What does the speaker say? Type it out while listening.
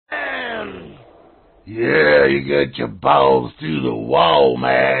Yeah, you got your balls to the wall,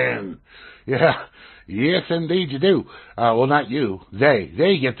 man. Yeah, yes, indeed you do. Well, not you.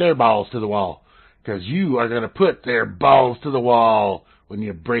 They get their balls to the wall. Because you are going to put their balls to the wall when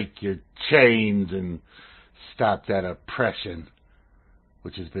you break your chains and stop that oppression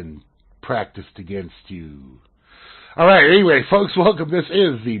which has been practiced against you. All right, anyway, folks, welcome. This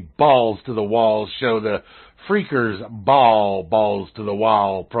is the Balls to the Wall show, the Freakers Balls to the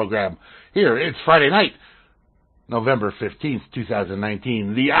Wall program. Here, it's Friday night, November 15th,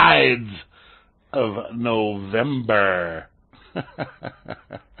 2019, the Ides of November.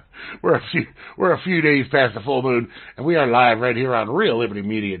 We're a few days past the full moon, and we are live right here on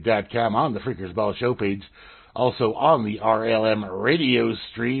RealLibertyMedia.com on the Freakers Ball show page. Also on the RLM radio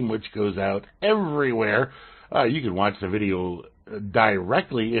stream, which goes out everywhere. You can watch the video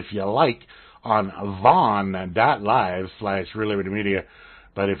directly, if you like, on vaughn.live/RealLibertyMedia.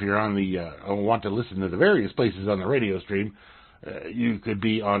 But if you're on the want to listen to the various places on the radio stream, you could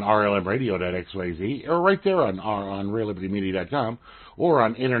be on rlmradio.xyz, or right there on RealLibertyMedia.com, or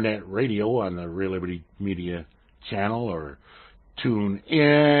on internet radio on the Real Liberty Media channel, or Tune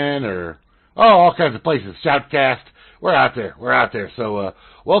In, or all kinds of places. Shoutcast. We're out there. So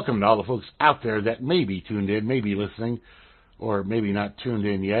welcome to all the folks out there that may be tuned in, may be listening, or maybe not tuned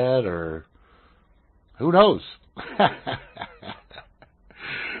in yet, or who knows.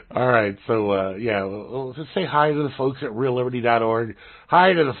 All right, so we'll just say hi to the folks at RealLiberty.org.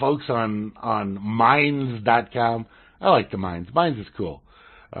 Hi to the folks on Minds.com. I like the Minds. Minds is cool.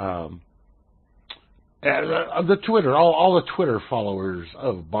 The Twitter, all the Twitter followers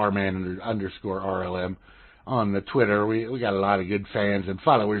of Barman_RLM on the Twitter. We got a lot of good fans and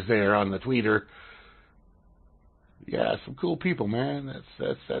followers there on the Twitter. Yeah, some cool people, man.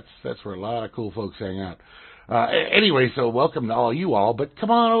 That's where a lot of cool folks hang out. Anyway, so welcome to all you all, but come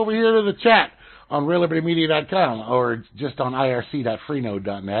on over here to the chat on RealLibertyMedia.com or just on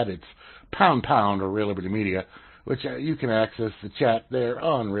irc.freenode.net. It's #or Real Liberty Media, which you can access the chat there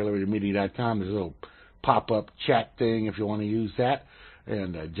on RealLibertyMedia.com. There's a little pop-up chat thing if you want to use that,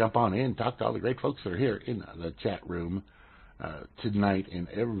 and jump on in, talk to all the great folks that are here in the chat room tonight and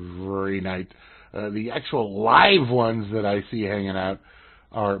every night. The actual live ones that I see hanging out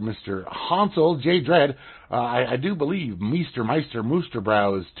are Mr. Hansel, J. Dredd. I do believe Meister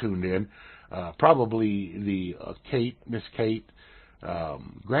Moosterbrow is tuned in. Probably the Miss Kate.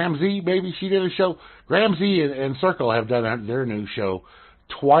 Graham Z, maybe she did a show. Graham Z and Circle have done their new show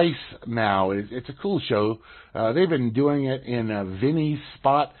twice now. It's a cool show. They've been doing it in Vinny's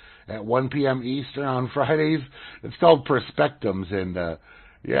spot at 1 p.m. Eastern on Fridays. It's called Perspectums, and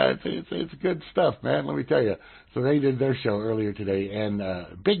yeah, it's good stuff, man, let me tell you. So they did their show earlier today, and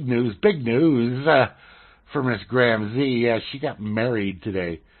big news for Miss Graham Z. Yeah, she got married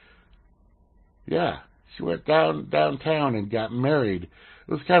today. Yeah, she went downtown and got married.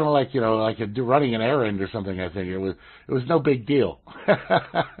 It was kind of like, like running an errand or something, I think. It was no big deal.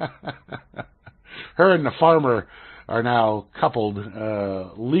 Her and the farmer are now coupled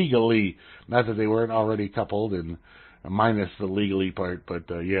legally. Not that they weren't already coupled, and minus the legally part, but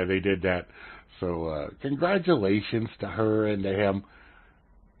yeah, they did that. So congratulations to her and to him.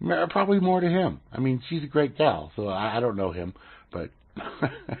 Probably more to him. I mean, she's a great gal, so I don't know him, but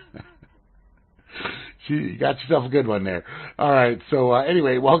you got yourself a good one there. All right, so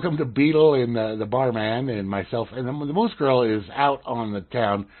anyway, welcome to Beetle and the Barman and myself. And the Moosegurl is out on the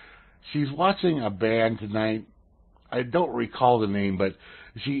town. She's watching a band tonight. I don't recall the name, but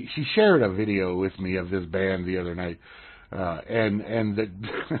she shared a video with me of this band the other night, and the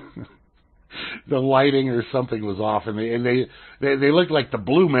the lighting or something was off, and they looked like the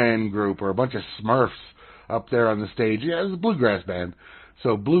Blue Man Group or a bunch of Smurfs up there on the stage. Yeah, it was a Bluegrass band.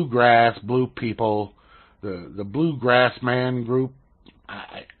 So Bluegrass, Blue People, the Bluegrass Man Group.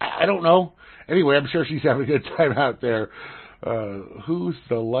 I don't know. Anyway, I'm sure she's having a good time out there. Who's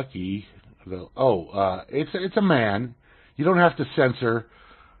the lucky? It's a man. You don't have to censor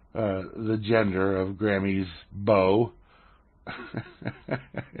the gender of Grammy's beau.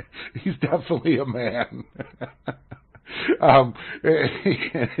 He's definitely a man. All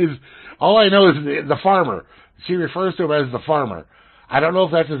I know is the farmer. She refers to him as the farmer. I don't know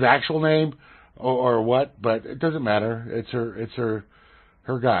if that's his actual name or what, but it doesn't matter. It's her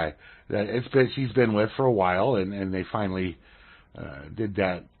guy that she's been with for a while, and they finally did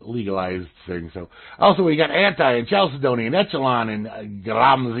that legalized thing. So also we got Anti and Chalcedony and Echelon and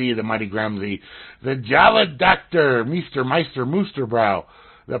Gramsy, the mighty Gramsy, the Java Doctor, Meister Moosterbrow,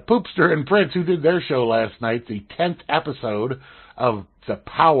 the Poopster and Prince, who did their show last night, the 10th episode of the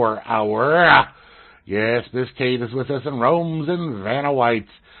Power Hour. Yes, Miss Kate is with us and Rome's and Vanna White.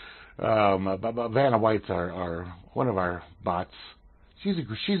 Vanna White's our one of our bots. She's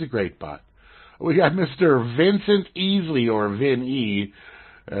a great bot. We got Mr. Vincent Easley, or Vin E,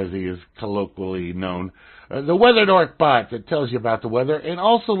 as he is colloquially known. The Weather Dork bot that tells you about the weather and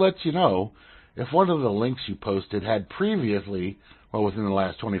also lets you know if one of the links you posted had previously, well, within the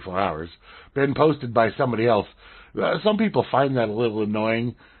last 24 hours, been posted by somebody else. Some people find that a little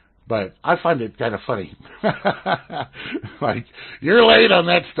annoying, but I find it kind of funny. Like, you're late on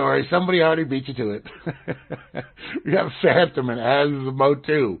that story. Somebody already beat you to it. We have Phantom and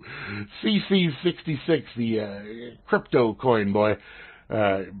Asmo2. CC66, the crypto coin boy.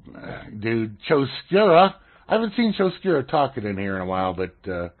 Dude, Choskura. I haven't seen Choskura talking in here in a while, but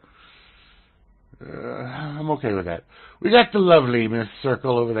I'm okay with that. We got the lovely Miss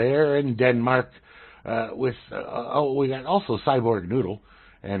Circle over there in Denmark. We got also Cyborg Noodle.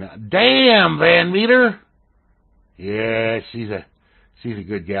 And damn, Van Meter. Yeah, she's a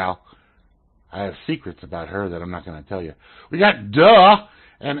good gal. I have secrets about her that I'm not going to tell you. We got Duh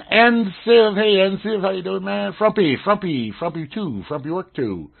and Civ. Hey, Civ, how you doing, man? Frumpy 2, Frumpy Work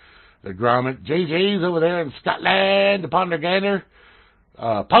 2. The Grommet JJ's over there in Scotland, the Pondergander.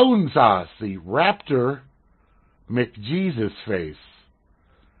 Pone Sauce, the Raptor McJesus face.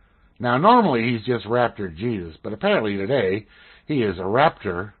 Now, normally he's just Raptor Jesus, but apparently today he is a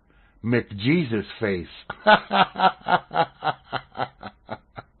Raptor McJesus face.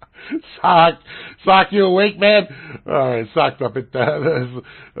 Sock, you awake, man? All right, Sock Puppet.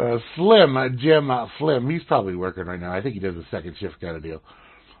 Slim, Jim Flim, he's probably working right now. I think he does a second shift kind of deal.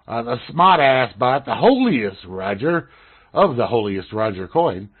 The Smart Ass Bot, the Holiest Roger of the Holiest Roger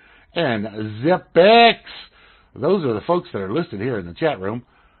coin, and ZipX. Those are the folks that are listed here in the chat room.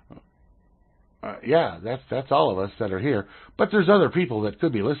 Yeah, that's all of us that are here. But there's other people that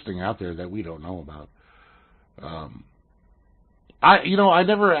could be listening out there that we don't know about. I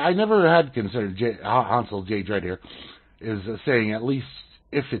never had considered Hansel J. Dredd here is saying, at least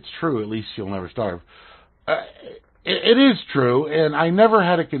if it's true, at least you'll never starve. It is true, and I never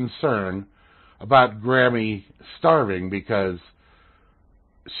had a concern about Grammy starving because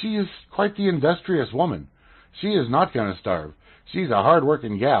she is quite the industrious woman. She is not going to starve. She's a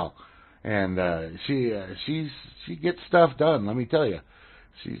hard-working gal, and she gets stuff done. Let me tell you,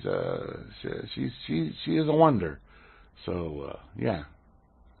 she is a wonder. So yeah,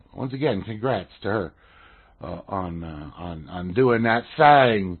 once again, congrats to her on doing that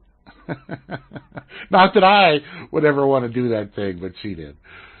thing. Not that I would ever want to do that thing, but she did.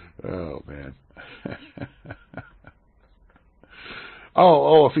 Oh man.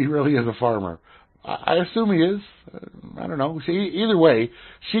 Oh, if he really is a farmer. I assume he is. I don't know. Either way,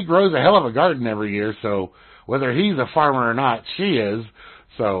 she grows a hell of a garden every year, so whether he's a farmer or not, she is.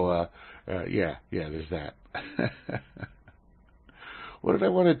 So, yeah, there's that. What did I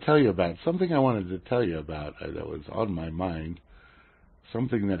want to tell you about? Something I wanted to tell you about that was on my mind.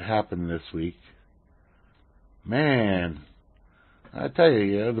 Something that happened this week. Man, I tell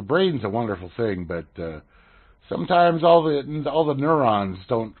you, the brain's a wonderful thing, but sometimes all the neurons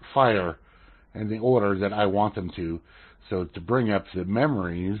don't fire in the order that I want them to. So to bring up the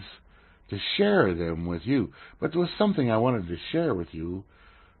memories, to share them with you. But there was something I wanted to share with you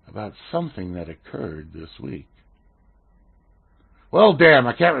about something that occurred this week. Well, damn,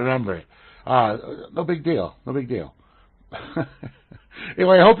 I can't remember it. No big deal.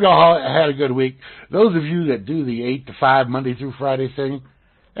 Anyway, I hope you all had a good week. Those of you that do the 8 to 5 Monday through Friday thing,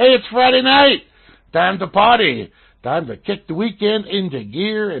 hey, it's Friday night. Time to party. Time to kick the weekend into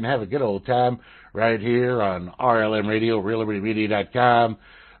gear and have a good old time right here on RLM Radio, RealLibertyMedia.com.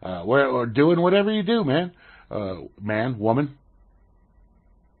 Or doing whatever you do, man. Man, woman,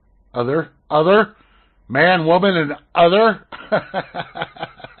 other, man, woman, and other.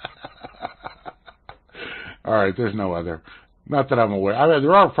 All right, there's no other. Not that I'm aware. I mean,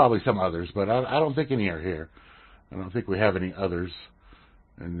 there are probably some others, but I don't think any are here. I don't think we have any others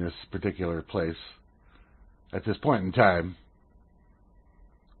in this particular place at this point in time.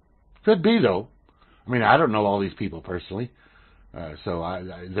 Could be, though. I mean, I don't know all these people personally, so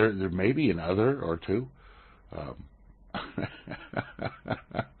there may be an other or two.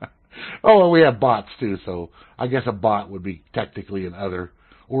 Oh, and we have bots, too, so I guess a bot would be technically an other,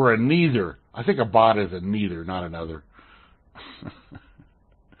 or a neither. I think a bot is a neither, not an other.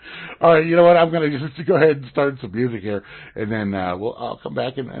 All right, you know what? I'm going to just go ahead and start some music here, and then I'll come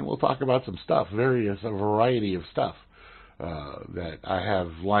back and we'll talk about some stuff, a variety of stuff that I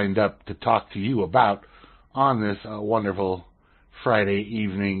have lined up to talk to you about on this wonderful Friday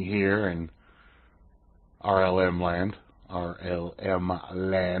evening here in RLM land.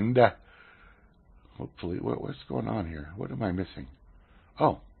 Hopefully, what's going on here? What am I missing?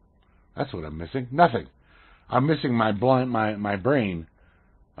 Oh, That's what I'm missing. Nothing. I'm missing my brain.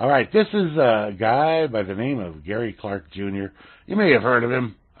 All right, this is a guy by the name of Gary Clark Jr. You may have heard of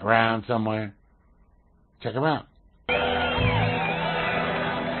him around somewhere. Check him out.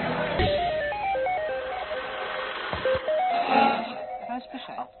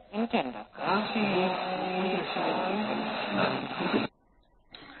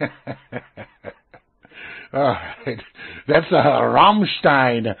 All right, that's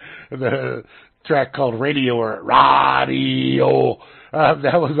Rammstein, the track called Radio or Radio.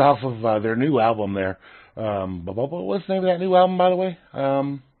 That was off of their new album there. What's the name of that new album, by the way?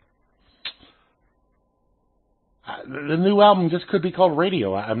 The new album just could be called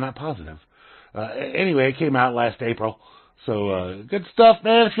Radio. I'm not positive. Anyway, it came out last April. So, good stuff,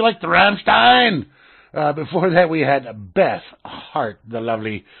 man, if you like the Rammstein. Before that, we had Beth Hart, the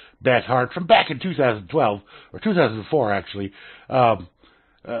lovely Beth Hart, from back in 2012, or 2004, actually.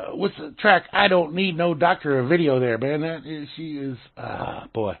 What's the track? I Don't Need No Doctor, a video there, man. She is,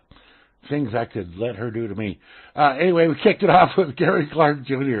 boy, things I could let her do to me. Anyway, we kicked it off with Gary Clark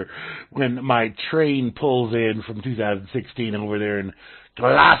Jr. When My Train Pulls In from 2016 over there in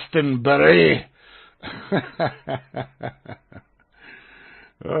Glastonbury.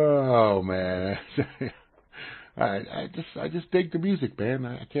 Oh man, I just dig the music, man.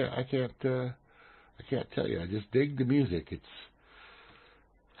 I can't tell you. I just dig the music.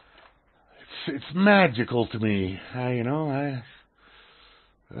 It's magical to me.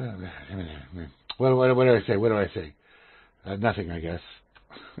 What do I say? What do I say? Nothing, I guess.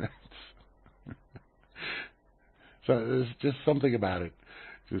 So there's just something about it.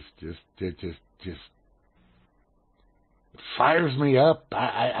 It just fires me up.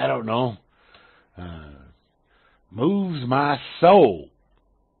 I don't know. Moves my soul.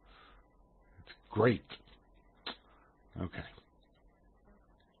 It's great. Okay.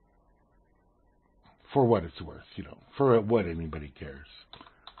 For what it's worth, for what anybody cares.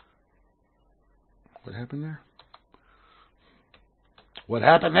 What happened there? What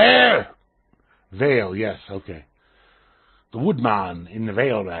happened there? Vale, yes, okay. The Woodman in the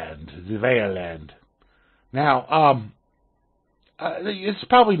Vale Land. Now, it's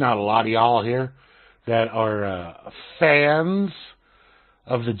probably not a lot of y'all here that are fans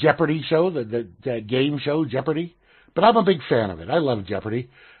of the Jeopardy show, that game show, Jeopardy. But I'm a big fan of it. I love Jeopardy.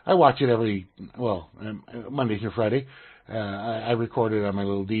 I watch it Monday through Friday. I record it on my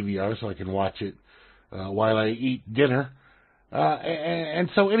little DVR so I can watch it while I eat dinner. And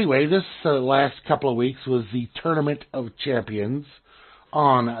so anyway, this last couple of weeks was the Tournament of Champions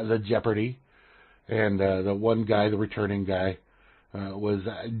on the Jeopardy. And the one guy, the returning guy, was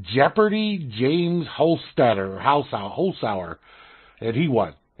Jeopardy James Holzhauer. And he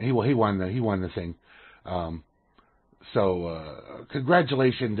won. He won the thing. So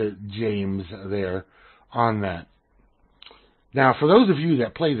congratulations to James there on that. Now, for those of you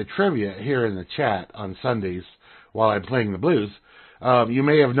that play the trivia here in the chat on Sundays while I'm playing the blues, you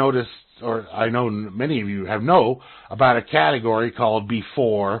may have noticed, or I know many of you know, about a category called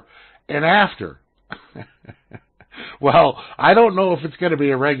Before and After. Well, I don't know if it's going to be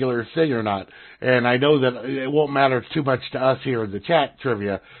a regular thing or not, and I know that it won't matter too much to us here in the chat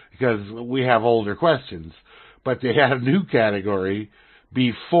trivia because we have older questions. But they had a new category,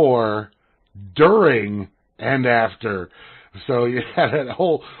 Before, During, and After. So you had a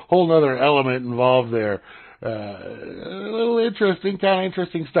whole other element involved there. A little interesting, kind of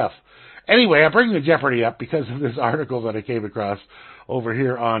interesting stuff. Anyway, I bring the Jeopardy up because of this article that I came across over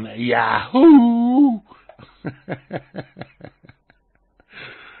here on Yahoo.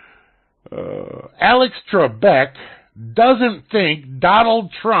 Alex Trebek doesn't think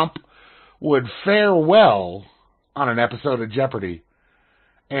Donald Trump would fare well on an episode of Jeopardy.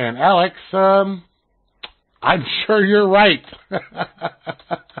 And Alex, I'm sure you're right.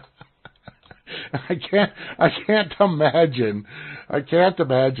 I can't imagine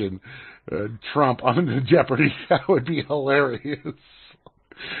Trump on the Jeopardy. That would be hilarious.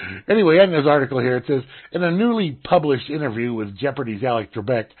 Anyway, in this article here, it says, in a newly published interview with Jeopardy's Alex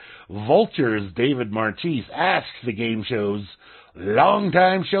Trebek, Vulture's David Marchese asks the game show's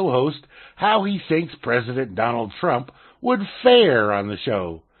longtime show host how he thinks President Donald Trump would fare on the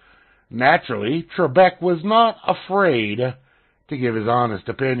show. Naturally, Trebek was not afraid to give his honest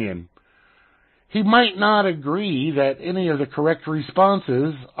opinion. He might not agree that any of the correct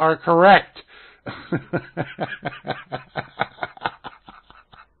responses are correct.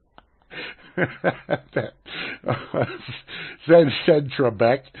 said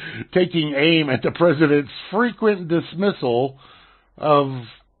Trebek, taking aim at the president's frequent dismissal of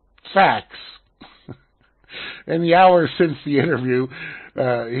facts. In the hours since the interview,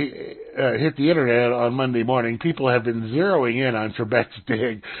 hit the internet on Monday morning, people have been zeroing in on Trebek's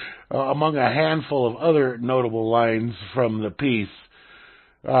dig among a handful of other notable lines from the piece.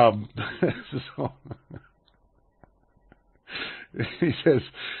 So, he says,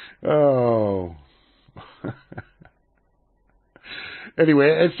 oh.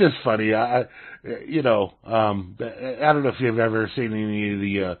 Anyway, it's just funny. I don't know if you've ever seen any of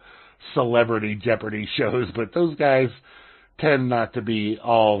the celebrity Jeopardy shows, but those guys tend not to be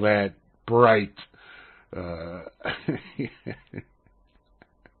all that bright.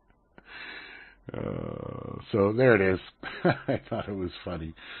 So there it is. I thought it was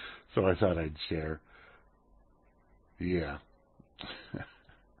funny, so I thought I'd share. Yeah.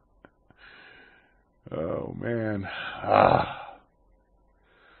 Oh, man.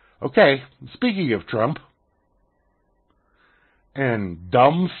 Okay, speaking of Trump and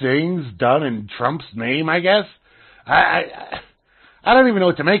dumb things done in Trump's name, I guess, I don't even know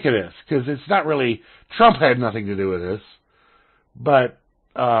what to make of this, because it's not really, Trump had nothing to do with this, but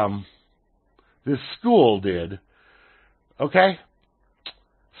this school did. Okay?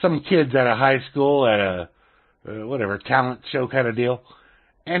 Some kids at a high school, at a talent show kind of deal,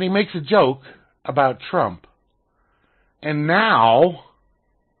 and he makes a joke about Trump. And now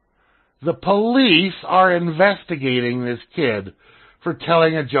the police are investigating this kid for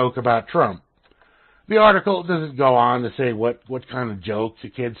telling a joke about Trump. The article doesn't go on to say what kind of jokes the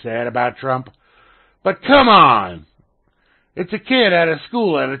kid said about Trump. But come on! It's a kid at a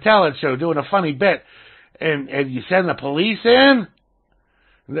school, at a talent show, doing a funny bit, and you send the police in?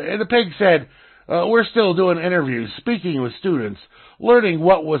 The pig said, we're still doing interviews, speaking with students, learning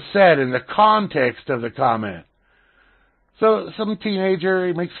what was said in the context of the comment. So some teenager,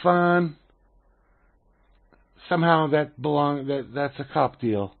 he makes fun. Somehow that's a cop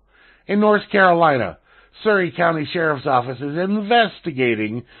deal. In North Carolina, Surry County Sheriff's Office is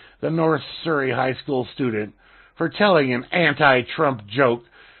investigating the North Surry High School student for telling an anti-Trump joke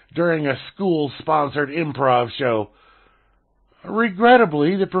during a school-sponsored improv show.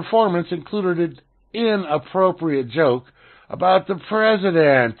 Regrettably, the performance included an inappropriate joke about the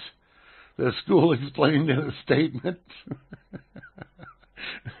president, the school explained in a statement.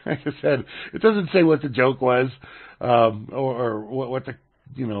 Like I said, it doesn't say what the joke was, or what the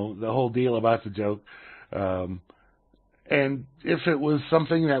whole deal about the joke. And if it was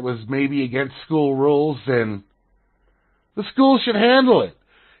something that was maybe against school rules, then the school should handle it.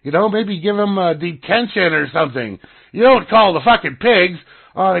 Maybe give them a detention or something. You don't call the fucking pigs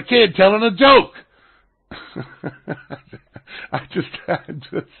on a kid telling a joke. I just,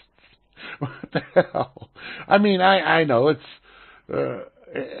 what the hell? I mean, I know it's,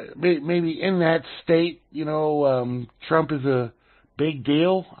 maybe in that state, Trump is a big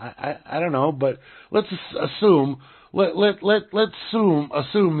deal. I don't know, but let's assume, let's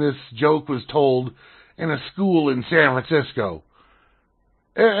assume this joke was told in a school in San Francisco.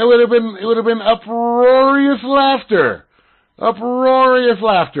 It would have been uproarious laughter. Uproarious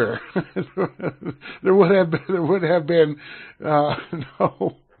laughter. There would have been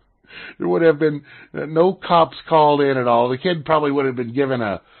no cops called in at all. The kid probably would have been given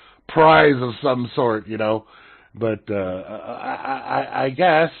a prize of some sort, But I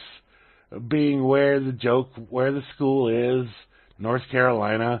guess, being where the school is, North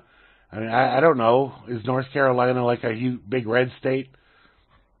Carolina. I mean, I don't know. Is North Carolina like a huge, big red state?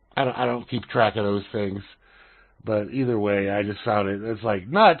 I don't keep track of those things. But either way, I just found it's like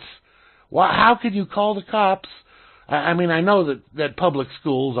nuts. Why? How could you call the cops? I mean, I know that public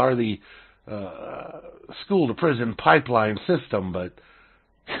schools are the school to prison pipeline system, but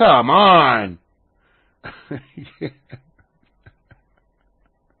come on.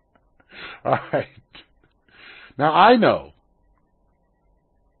 All right. Now, I know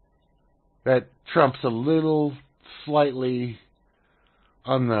that Trump's a little slightly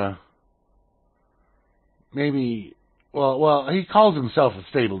on the maybe, well, he calls himself a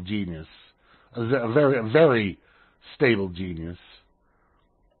stable genius, a very stable genius.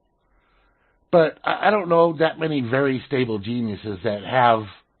 But I don't know that many very stable geniuses that have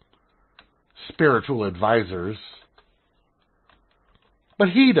spiritual advisors. But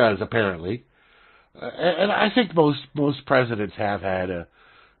he does, apparently. And I think most presidents have had a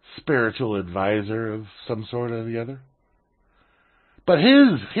spiritual advisor of some sort or the other. But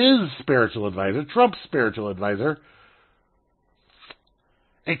his spiritual advisor, Trump's spiritual advisor,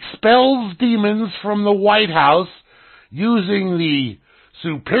 expels demons from the White House using the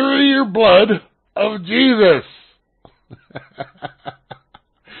superior blood of Jesus.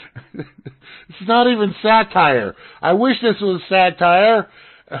 It's not even satire. I wish this was satire,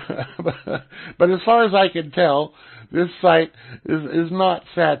 but as far as I can tell, This site is not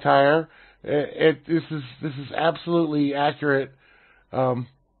satire. This is absolutely accurate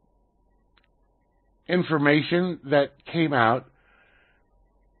information that came out.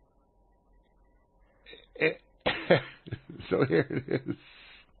 So here it is.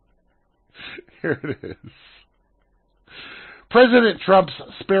 Here it is. President Trump's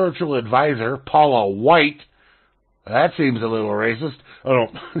spiritual advisor, Paula White, that seems a little racist. Oh,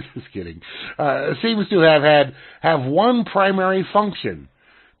 no, just kidding. Seems to have one primary function: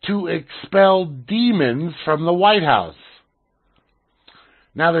 to expel demons from the White House.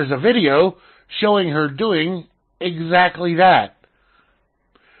 Now, there's a video showing her doing exactly that.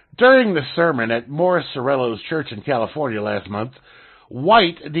 During the sermon at Moosegurl Church in California last month,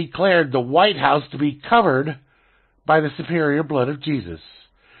 White declared the White House to be covered by the superior blood of Jesus.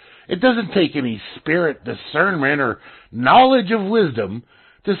 It doesn't take any spirit discernment or knowledge of wisdom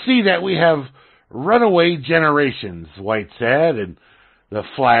to see that we have runaway generations, White said, and the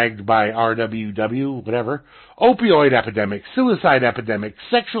flagged by RWW, whatever, opioid epidemic, suicide epidemic,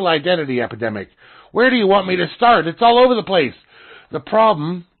 sexual identity epidemic. Where do you want me to start? It's all over the place. The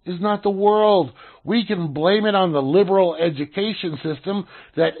problem is not the world. We can blame it on the liberal education system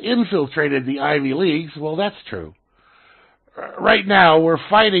that infiltrated the Ivy Leagues. Well, that's true. Right now, we're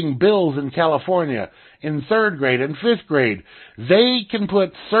fighting bills in California in 3rd grade and 5th grade. They can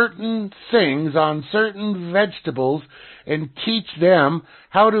put certain things on certain vegetables and teach them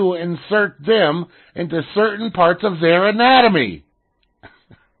how to insert them into certain parts of their anatomy.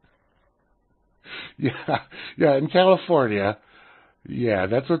 Yeah, in California, yeah,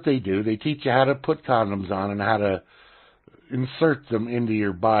 that's what they do. They teach you how to put condoms on and how to insert them into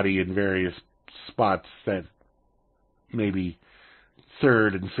your body in various spots that maybe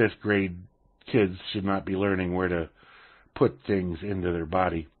 3rd and 5th grade kids should not be learning where to put things into their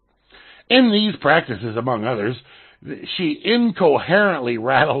body. In these practices, among others, she incoherently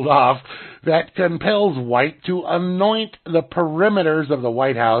rattled off that compels White to anoint the perimeters of the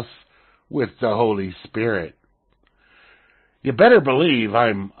White House with the Holy Spirit. You better believe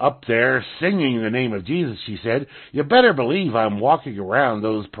I'm up there singing the name of Jesus, she said. You better believe I'm walking around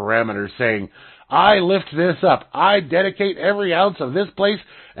those parameters saying, I lift this up. I dedicate every ounce of this place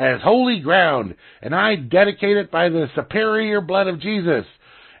as holy ground, and I dedicate it by the superior blood of Jesus.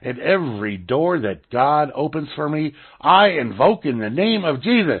 And every door that God opens for me, I invoke in the name of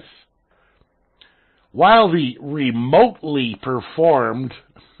Jesus. While the remotely performed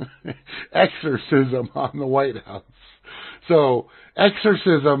exorcism on the White House. So,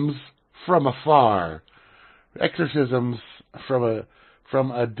 exorcisms from afar. Exorcisms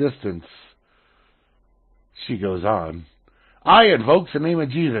from a distance. She goes on. I invoke the name of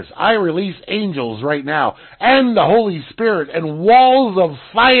Jesus. I release angels right now, and the Holy Spirit, and walls of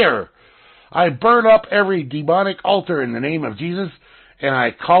fire. I burn up every demonic altar in the name of Jesus, and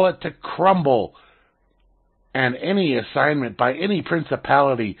I call it to crumble. And any assignment by any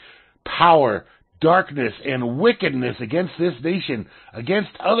principality, power, darkness, and wickedness against this nation, against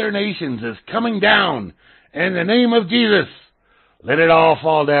other nations, is coming down. In the name of Jesus, let it all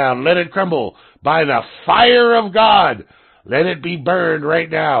fall down. Let it crumble by the fire of God. Let it be burned right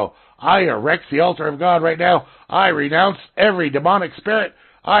now. I erect the altar of God right now. I renounce every demonic spirit.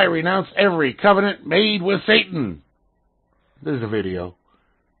 I renounce every covenant made with Satan. There's a video.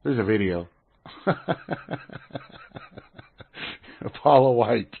 There's a video. Paula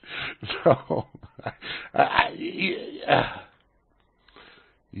White. So,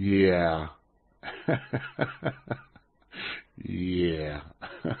 yeah. Yeah.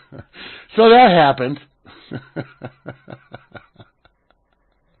 So that happened.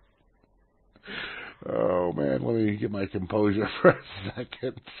 Oh, man, let me get my composure for a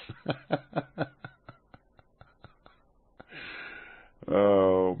second.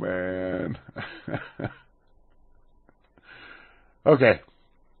 Oh, man. Okay.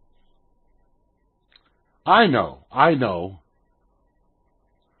 I know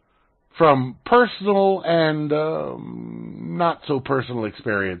from personal and not so personal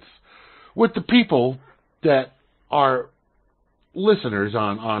experience with the people that are listeners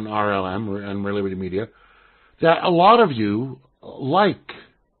on RLM and Real Liberty Media, that a lot of you like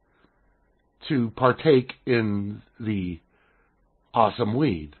to partake in the awesome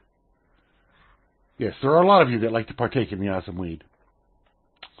weed. Yes, there are a lot of you that like to partake in the awesome weed.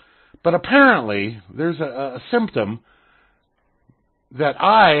 But apparently, there's a symptom that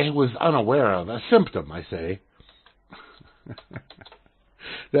I was unaware of. A symptom, I say.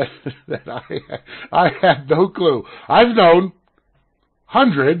 that I had no clue. I've known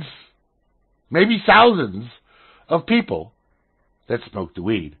hundreds, maybe thousands of people that smoke the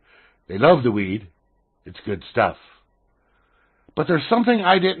weed. They love the weed. It's good stuff. But there's something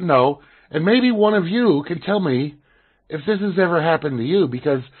I didn't know, and maybe one of you can tell me if this has ever happened to you,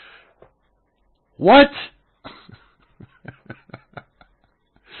 because what?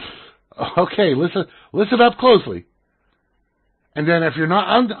 Okay, listen up closely. And then if you're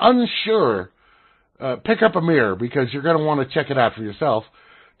not unsure, pick up a mirror, because you're going to want to check it out for yourself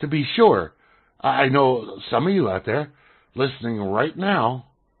to be sure. I know some of you out there listening right now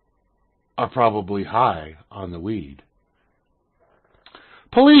are probably high on the weed.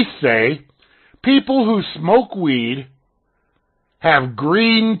 Police say people who smoke weed have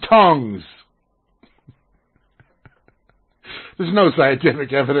green tongues. There's no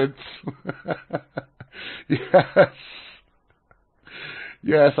scientific evidence.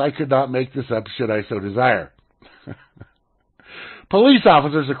 Yes, I could not make this up should I so desire. Police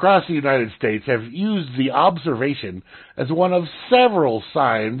officers across the United States have used the observation as one of several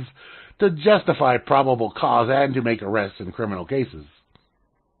signs to justify probable cause and to make arrests in criminal cases.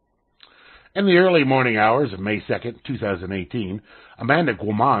 In the early morning hours of May 2nd, 2018, Amanda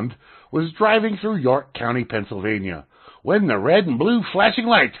Guimond was driving through York County, Pennsylvania, when the red and blue flashing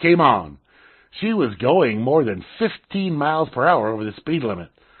lights came on. She was going more than 15 miles per hour over the speed limit.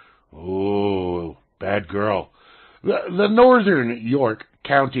 Oh, bad girl. The Northern York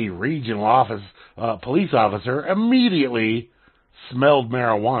County Regional Office police officer immediately smelled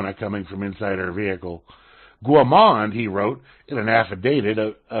marijuana coming from inside her vehicle. Guimond, he wrote in an affidavit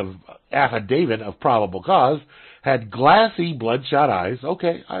of probable cause, had glassy, bloodshot eyes.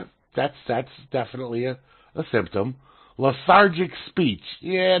 Okay, that's definitely a symptom. Lethargic speech.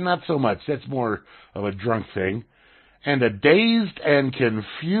 Yeah, not so much. That's more of a drunk thing. And a dazed and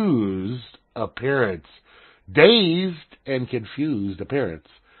confused appearance. Dazed and confused appearance.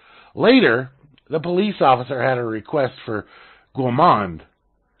 Later, the police officer had a request for Guimond.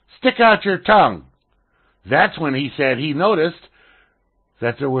 Stick out your tongue. That's when he said he noticed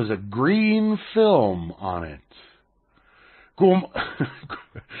that there was a green film on it. Guimond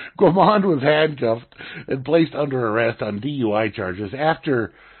was handcuffed and placed under arrest on DUI charges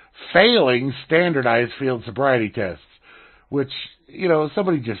after failing standardized field sobriety tests, which,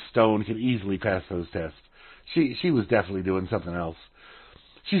 somebody just stoned could easily pass those tests. She was definitely doing something else.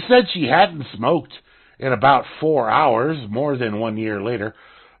 She said she hadn't smoked in about 4 hours, more than 1 year later,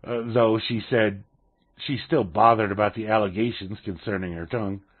 though she said she's still bothered about the allegations concerning her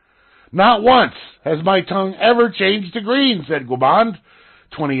tongue. Not once has my tongue ever changed to green, said Guimond,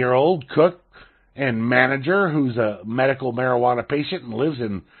 20-year-old cook and manager who's a medical marijuana patient and lives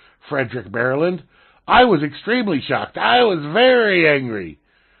in Frederick, Maryland. I was extremely shocked. I was very angry.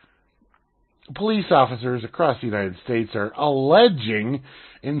 Police officers across the United States are alleging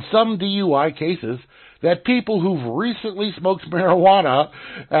in some DUI cases that people who've recently smoked marijuana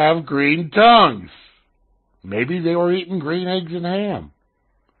have green tongues. Maybe they were eating green eggs and ham.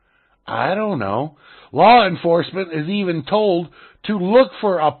 I don't know. Law enforcement is even told to look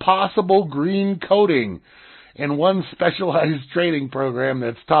for a possible green coating in one specialized training program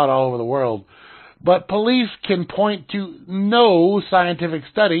that's taught all over the world. But police can point to no scientific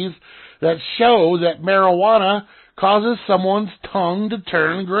studies that show that marijuana causes someone's tongue to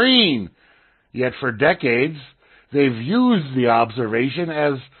turn green. Yet for decades, they've used the observation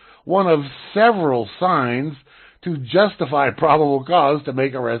as one of several signs to justify probable cause to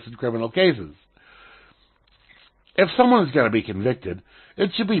make arrests in criminal cases. If someone is going to be convicted,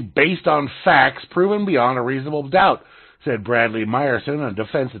 it should be based on facts proven beyond a reasonable doubt, said Bradley Meyerson, a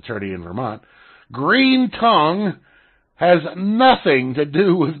defense attorney in Vermont. Green tongue has nothing to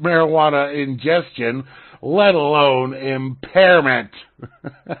do with marijuana ingestion, let alone impairment.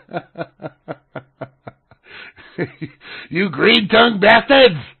 You green-tongued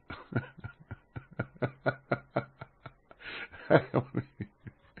bastards!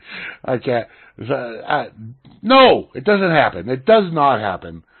 I can't. No, it doesn't happen. It does not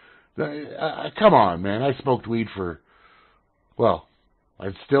happen. Come on, man. I smoked weed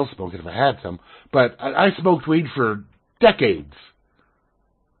I'd still smoke it if I had some, but I smoked weed for decades.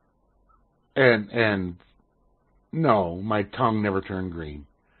 And no, my tongue never turned green.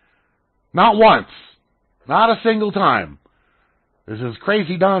 Not once. Not a single time. This is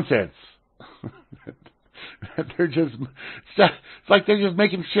crazy nonsense. It's like they're just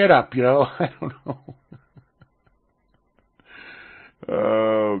making shit up, I don't know.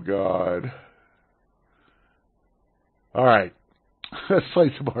 Oh, God. All right. Let's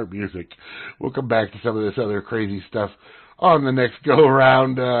play some more music. We'll come back to some of this other crazy stuff on the next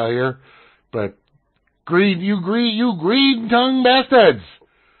go-around here. But you green-tongued bastards!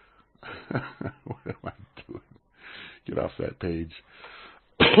 What am I doing? Get off that page.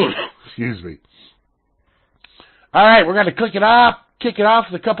 Excuse me. All right, we're going to kick it off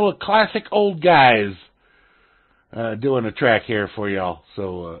with a couple of classic old guys doing a track here for y'all.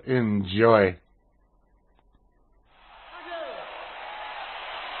 So enjoy.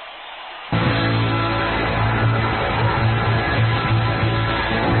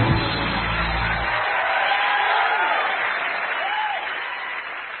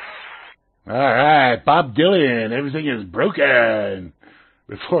 All right, Bob Dylan, Everything Is Broken.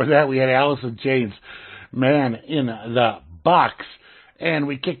 Before that, we had Alice in Chains, Man in the Box. And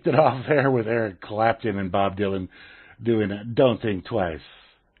we kicked it off there with Eric Clapton and Bob Dylan doing Don't Think Twice.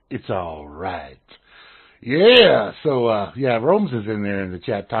 It's All Right. Yeah, so, Rome's is in there in the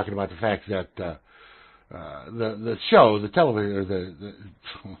chat talking about the fact that the show, the television, or the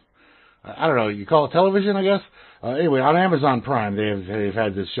I don't know, you call it television, I guess? Anyway, on Amazon Prime, they've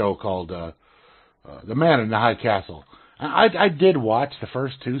had this show called The Man in the High Castle. I did watch the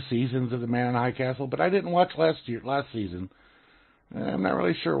first 2 seasons of The Man in the High Castle, but I didn't watch last season. I'm not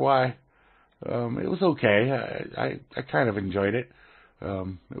really sure why. It was okay. I kind of enjoyed it.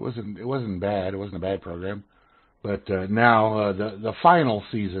 It wasn't bad. It wasn't a bad program. But now the final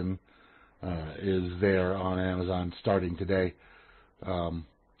season is there on Amazon starting today.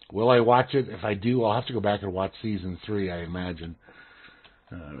 Will I watch it? If I do, I'll have to go back and watch season 3, I imagine,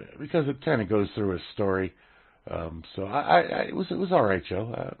 because it kind of goes through a story. So it was all right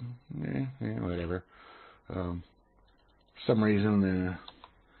show. Whatever. For some reason,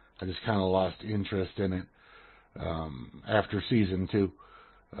 I just kind of lost interest in it after season 2.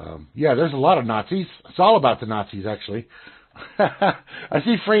 There's a lot of Nazis. It's all about the Nazis, actually. I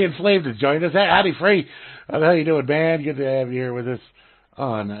see Free and Slave has joined us. Howdy, Free. How the hell you doing, man? Good to have you here with us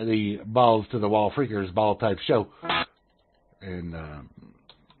on the Balls to the Wall Freakers Ball Type Show. And,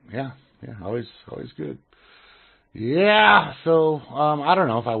 always good. Yeah, so, I don't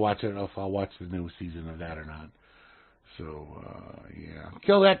know if I watch it, or if I'll watch the new season of that or not. So,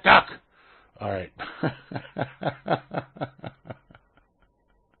 kill that duck! Alright.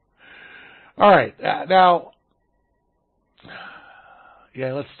 Alright, now,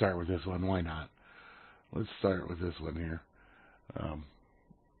 let's start with this one. Why not? Let's start with this one here.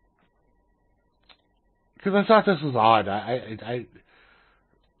 Because I thought this was odd.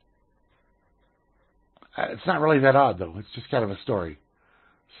 It's not really that odd, though. It's just kind of a story.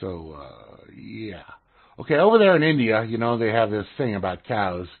 So, Okay, over there in India, they have this thing about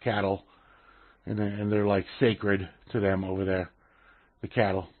cattle, and they're like sacred to them over there, the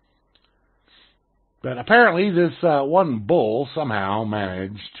cattle. But apparently this one bull somehow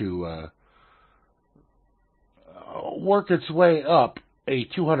managed to work its way up a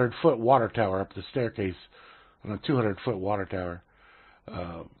 200-foot water tower, up the staircase on a 200-foot water tower,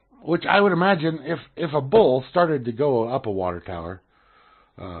 which I would imagine if a bull started to go up a water tower,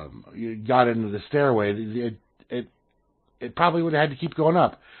 you got into the stairway, it probably would have had to keep going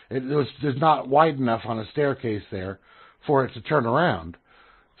up. It was just not wide enough on a staircase there for it to turn around,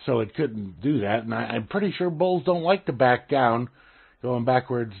 so it couldn't do that. And I'm pretty sure bulls don't like to back down, going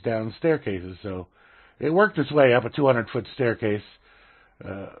backwards down staircases. So it worked its way up a 200-foot staircase,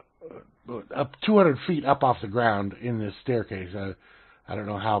 up 200 feet up off the ground in this staircase. I don't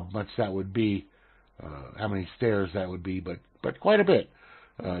know how much that would be, how many stairs that would be, but quite a bit.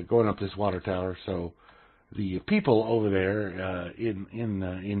 Going up this water tower. So the people over there in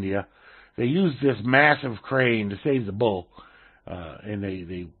India, they used this massive crane to save the bull, and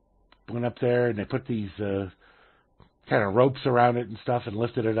they went up there and they put these kind of ropes around it and stuff and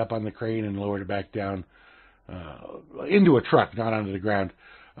lifted it up on the crane and lowered it back down into a truck, not onto the ground,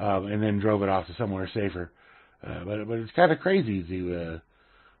 and then drove it off to somewhere safer. But it's kind of crazy to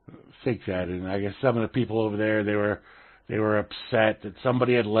think that, and I guess some of the people over there, they were upset that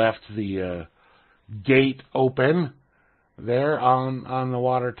somebody had left the gate open there on the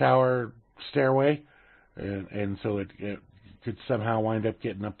water tower stairway, and so it could somehow wind up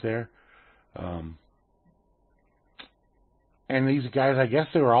getting up there. And these guys, I guess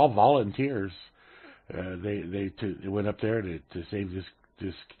they were all volunteers. They went up there to save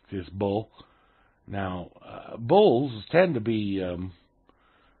this bull. Now, bulls tend to be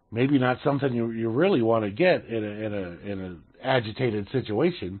maybe not something you really want to get in an agitated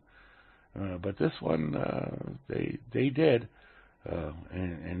situation, but this one they did,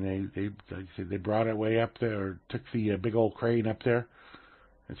 and they like I said, they brought it way up there, or took the big old crane up there.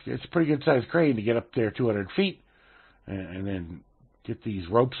 It's a pretty good sized crane to get up there 200 feet, and then get these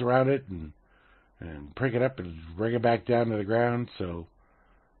ropes around it and pick it up and bring it back down to the ground. So,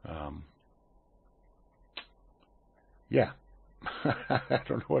 yeah. I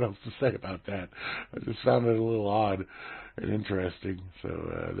don't know what else to say about that. I just found it a little odd and interesting.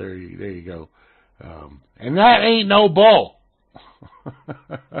 So there you go. And that ain't no bull.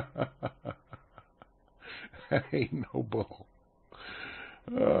 That ain't no bull.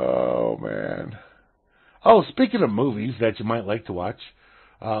 Oh, man. Oh, speaking of movies that you might like to watch,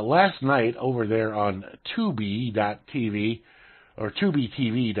 last night over there on Tubi.tv, or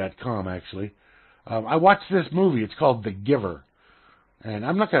TubiTV.com, actually, I watched this movie. It's called The Giver. And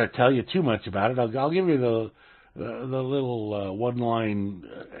I'm not going to tell you too much about it. I'll give you the little one-line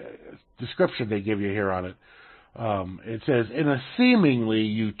description they give you here on it. It says, in a seemingly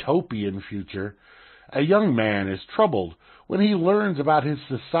utopian future, a young man is troubled when he learns about his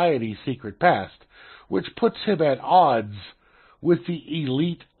society's secret past, which puts him at odds with the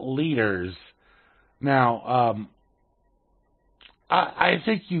elite leaders. Now, I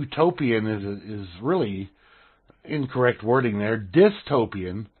think utopian is really incorrect wording there.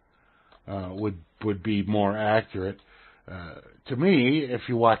 Dystopian would be more accurate. To me, if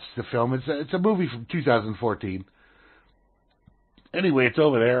you watch the film, it's a movie from 2014. Anyway, it's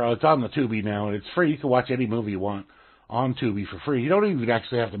over there. It's on the Tubi now, and it's free. You can watch any movie you want on Tubi for free. You don't even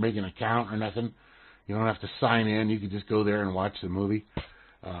actually have to make an account or nothing. You don't have to sign in. You can just go there and watch the movie.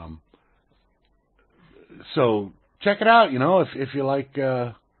 So check it out. You know, if you like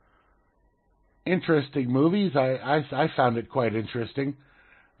interesting movies, I found it quite interesting.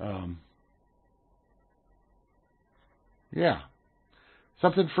 Yeah,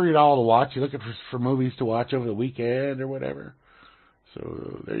 something for you all to watch. You're looking for movies to watch over the weekend or whatever.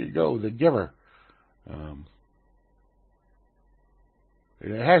 So there you go, The Giver.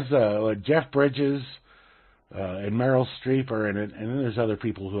 It has Jeff Bridges and Meryl Streep are in it, and then there's other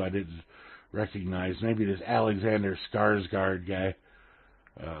people who I didn't recognize. Maybe this Alexander Skarsgård guy.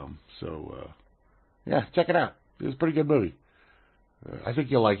 Yeah, check it out. It's a pretty good movie. I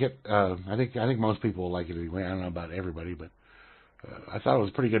think you'll like it. I think most people will like it anyway. I don't know about everybody, but I thought it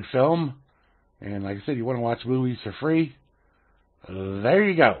was a pretty good film. And like I said, you want to watch movies for free? There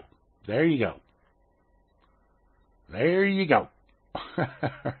you go. There you go. There you go. All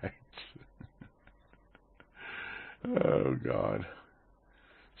right. Oh, God.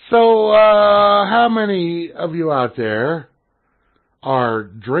 So, how many of you out there are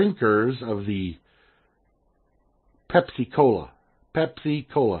drinkers of the Pepsi Cola? Pepsi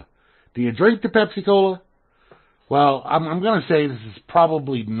Cola. Do you drink the Pepsi Cola? Well, I'm going to say this is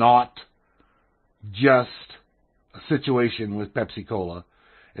probably not just a situation with Pepsi Cola.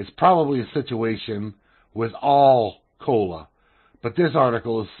 It's probably a situation with all cola. But this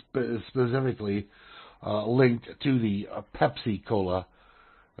article is specifically linked to the Pepsi Cola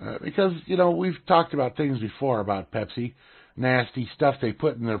because, you know, we've talked about things before about Pepsi, nasty stuff they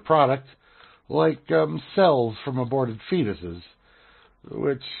put in their product, like cells from aborted fetuses,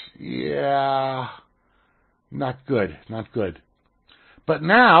 which, yeah, not good, not good. But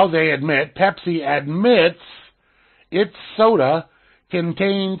now Pepsi admits its soda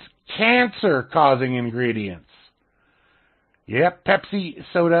contains cancer-causing ingredients. Yep, Pepsi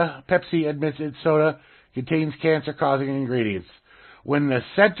admits its soda contains cancer-causing ingredients. When the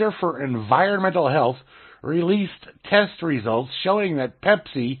Center for Environmental Health released test results showing that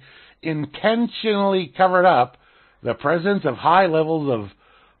Pepsi intentionally covered up the presence of high levels of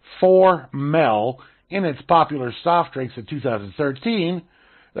 4-mel in its popular soft drinks in 2013,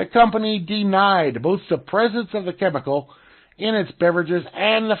 the company denied both the presence of the chemical in its beverages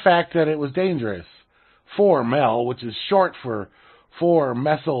and the fact that it was dangerous. 4-mel, which is short for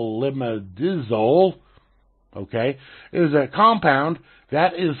 4-methylimidazole, is a compound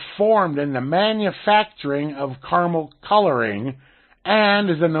that is formed in the manufacturing of caramel coloring and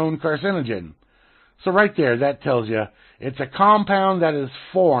is a known carcinogen. So right there, that tells you it's a compound that is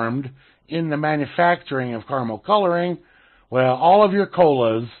formed in the manufacturing of caramel coloring. Well, all of your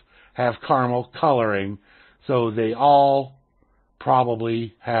colas have caramel coloring, so they all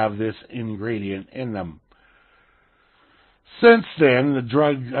probably have this ingredient in them. Since then, the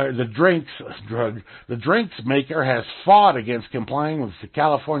drinks maker has fought against complying with the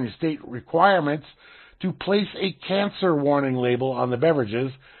California state requirements to place a cancer warning label on the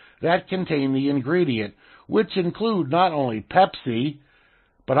beverages that contain the ingredient, which include not only Pepsi,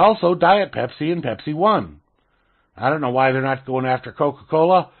 but also Diet Pepsi and Pepsi One. I don't know why they're not going after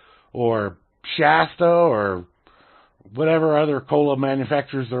Coca-Cola or Shasta or whatever other cola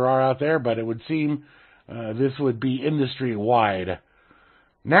manufacturers there are out there, but it would seem this would be industry-wide.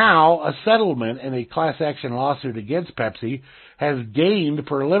 Now, a settlement in a class action lawsuit against Pepsi has gained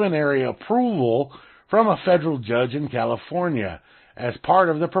preliminary approval from a federal judge in California as part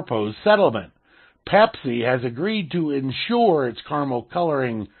of the proposed settlement. Pepsi has agreed to ensure its caramel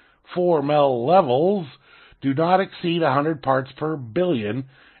coloring 4-mel levels do not exceed 100 parts per billion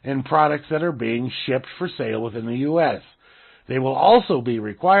in products that are being shipped for sale within the U.S. They will also be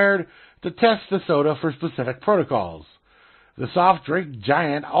required to test the soda for specific protocols. The soft drink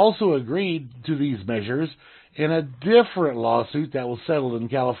giant also agreed to these measures in a different lawsuit that was settled in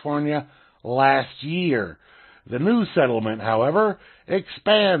California last year. The new settlement, however,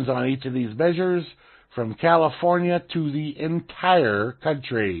 expands on each of these measures from California to the entire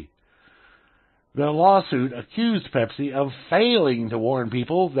country. The lawsuit accused Pepsi of failing to warn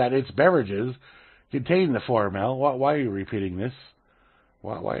people that its beverages contain the 4-ml. Why are you repeating this?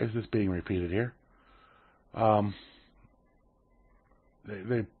 Why is this being repeated here?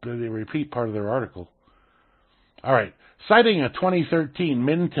 They repeat part of their article. All right. Citing a 2013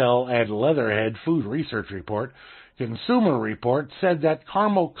 Mintel and Leatherhead food research report, Consumer Report said that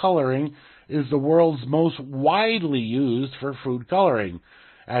caramel coloring is the world's most widely used for food coloring.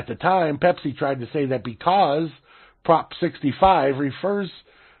 At the time, Pepsi tried to say that because Prop 65 refers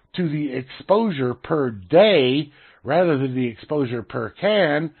to the exposure per day rather than the exposure per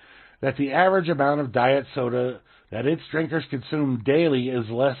can, that the average amount of diet soda that its drinkers consume daily is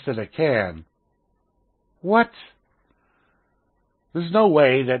less than a can. What? There's no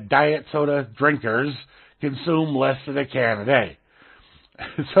way that diet soda drinkers consume less than a can a day.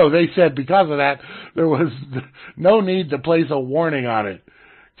 So they said because of that, there was no need to place a warning on it.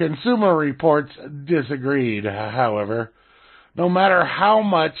 Consumer Reports disagreed, however. No matter how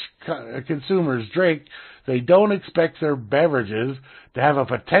much consumers drink, they don't expect their beverages to have a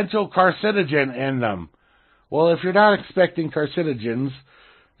potential carcinogen in them. Well, if you're not expecting carcinogens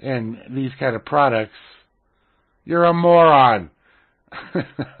in these kind of products, you're a moron.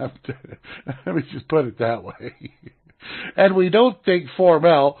 Let me just put it that way. And we don't think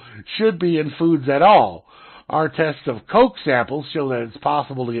 4-ml should be in foods at all. Our tests of Coke samples show that it's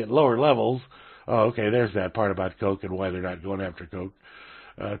possible to get lower levels. Oh, okay, there's that part about Coke and why they're not going after Coke.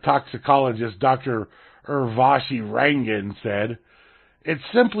 Toxicologist Dr. Urvashi Rangan said, "It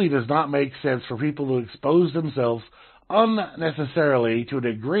simply does not make sense for people to expose themselves unnecessarily to an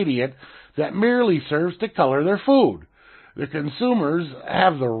ingredient that merely serves to color their food. The consumers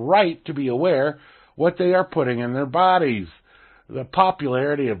have the right to be aware what they are putting in their bodies." The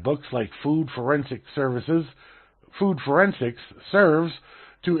popularity of books like Food Forensics serves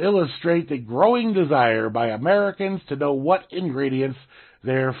to illustrate the growing desire by Americans to know what ingredients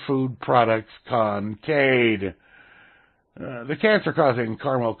their food products contain. The cancer-causing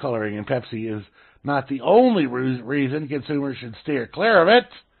caramel coloring in Pepsi is not the only reason consumers should steer clear of it.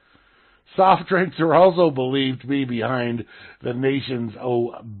 Soft drinks are also believed to be behind the nation's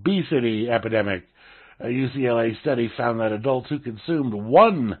obesity epidemic. A UCLA study found that adults who consumed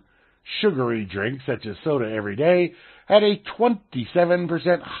one sugary drink, such as soda, every day had a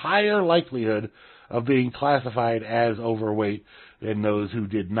 27% higher likelihood of being classified as overweight than those who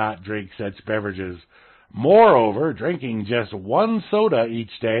did not drink such beverages. Moreover, drinking just one soda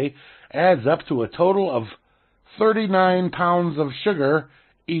each day adds up to a total of 39 pounds of sugar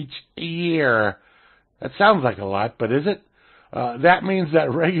each year. That sounds like a lot, but is it? That means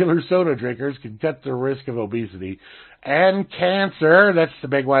that regular soda drinkers can cut the risk of obesity and cancer, that's the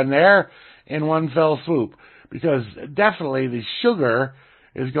big one there, in one fell swoop. Because definitely the sugar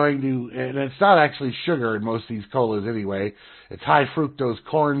is going to, and it's not actually sugar in most of these colas anyway, it's high fructose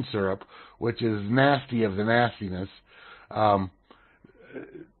corn syrup, which is nasty of the nastiness.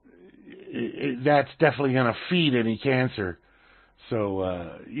 That's definitely going to feed any cancer.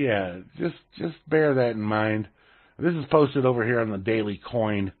 So, yeah, just bear that in mind. This is posted over here on the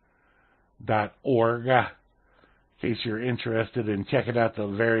dailycoin.org, in case you're interested in checking out the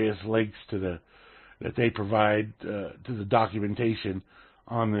various links to that they provide to the documentation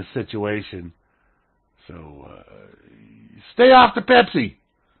on this situation. So, stay off the Pepsi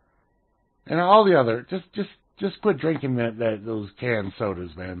and all the other. Just quit drinking those canned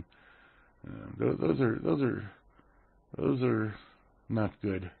sodas, man. Those are not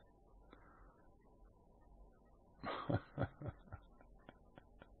good.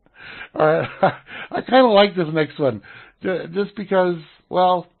 All right, I kind of like this next one, just because,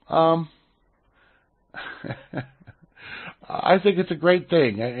 well, I think it's a great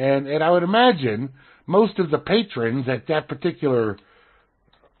thing, and I would imagine most of the patrons at that particular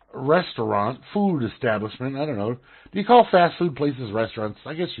restaurant, food establishment, I don't know, do you call fast food places restaurants?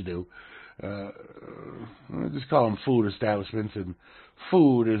 I guess you do. Just call them food establishments, and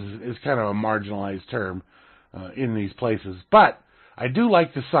food is kind of a marginalized term in these places. But I do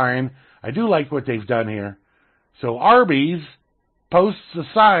like the sign. I do like what they've done here. So Arbys posts a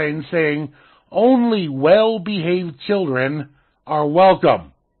sign saying, "Only well-behaved children are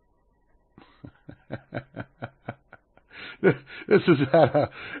welcome." This is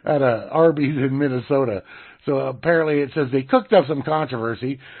at a Arbys in Minnesota. So apparently it says they cooked up some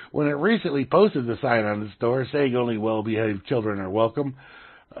controversy when it recently posted the sign on the store saying only well-behaved children are welcome.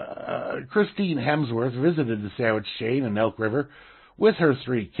 Christine Hemsworth visited the sandwich chain in Elk River with her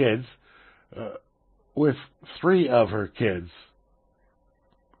 3 kids, with 3 of her kids.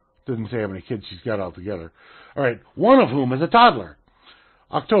 Doesn't say how many kids she's got altogether. All right, one of whom is a toddler.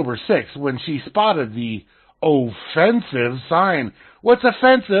 October 6th, when she spotted the offensive sign. What's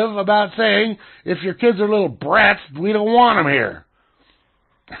offensive about saying, if your kids are little brats, we don't want them here?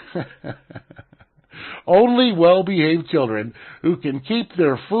 Only well-behaved children who can keep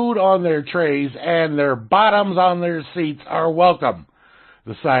their food on their trays and their bottoms on their seats are welcome.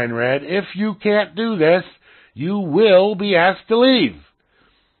 The sign read, if you can't do this, you will be asked to leave.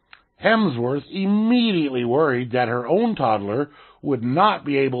 Hemsworth immediately worried that her own toddler would not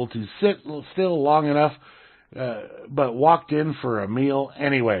be able to sit still long enough, but walked in for a meal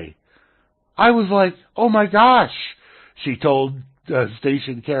anyway. I was like, oh my gosh, she told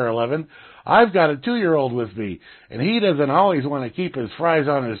Station Care 11. I've got a 2-year-old with me, and he doesn't always want to keep his fries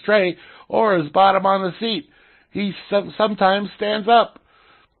on his tray or his bottom on the seat. He sometimes stands up.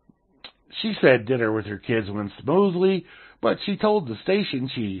 She said dinner with her kids went smoothly, but she told the station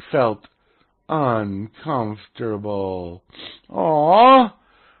she felt uncomfortable. Aww.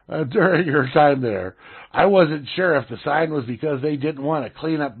 During her time there. I wasn't sure if the sign was because they didn't want to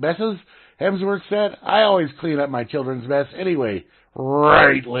clean up messes, Hemsworth said. I always clean up my children's mess anyway.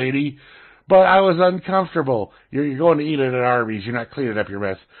 Right, lady. But I was uncomfortable. You're going to eat it at Arbys. You're not cleaning up your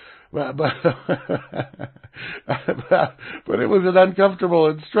mess. But it was an uncomfortable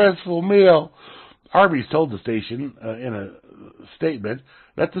and stressful meal. Arbys told the station in a statement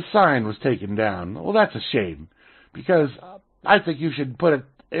that the sign was taken down. Well, that's a shame, because I think you should put it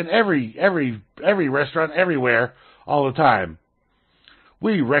in every restaurant everywhere all the time.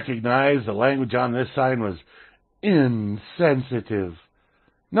 We recognize the language on this sign was insensitive.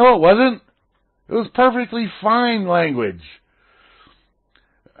 No, it wasn't. It was perfectly fine language.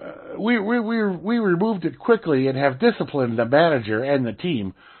 We removed it quickly and have disciplined the manager and the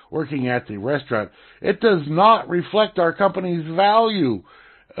team working at the restaurant. It does not reflect our company's values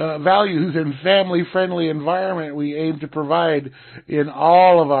and family-friendly environment we aim to provide in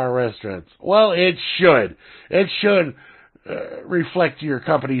all of our restaurants. Well, it should. It should reflect your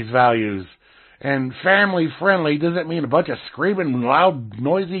company's values. And family-friendly doesn't mean a bunch of screaming, loud,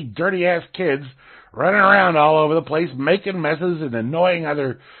 noisy, dirty-ass kids running around all over the place, making messes and annoying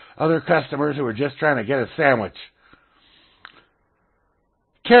other customers who are just trying to get a sandwich.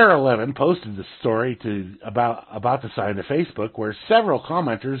 Care 11 posted the story about the sign to Facebook, where several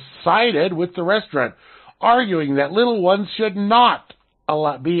commenters sided with the restaurant, arguing that little ones should not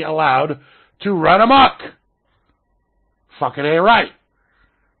be allowed to run amok. Fucking A right.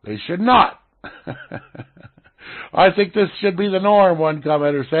 They should not. I think this should be the norm, one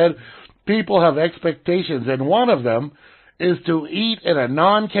commenter said. People have expectations, and one of them is to eat in a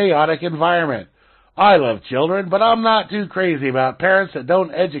non-chaotic environment. I love children, but I'm not too crazy about parents that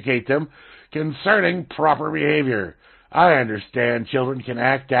don't educate them concerning proper behavior. I understand children can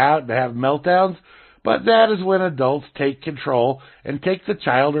act out and have meltdowns, but that is when adults take control and take the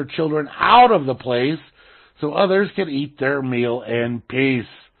child or children out of the place so others can eat their meal in peace.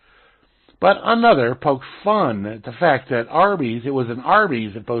 But another poked fun at the fact that it was an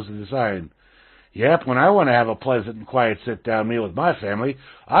Arbys that posted the sign. Yep, when I want to have a pleasant and quiet sit-down meal with my family,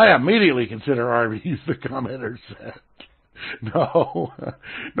 I immediately consider Arbys, the commenter said. No,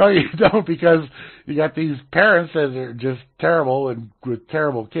 you don't, because you got these parents that are just terrible and with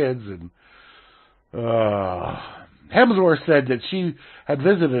terrible kids. And Hemsworth said that she had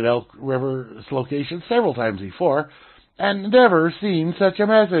visited Elk River's location several times before and never seen such a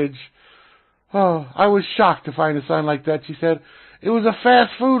message. Oh, I was shocked to find a sign like that, she said. It was a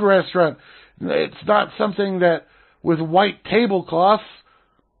fast food restaurant. It's not something that, with white tablecloths,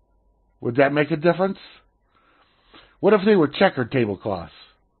 would that make a difference? What if they were checkered tablecloths?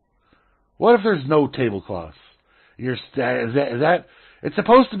 What if there's no tablecloths? Is that it's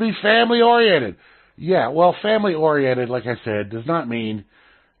supposed to be family-oriented. Yeah, well, family-oriented, like I said, does not mean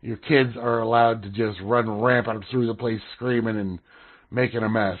your kids are allowed to just run rampant through the place screaming and making a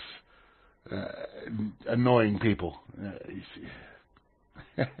mess. Annoying people.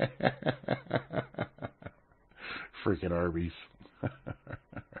 Freaking Arbys.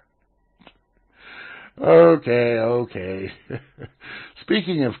 Okay.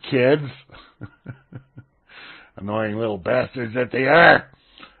 Speaking of kids, annoying little bastards that they are,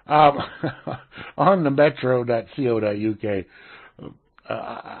 on the metro.co.uk,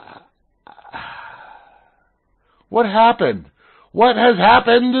 What happened? What has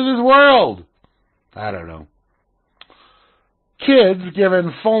happened to this world? I don't know. Kids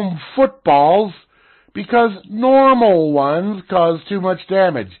given foam footballs because normal ones cause too much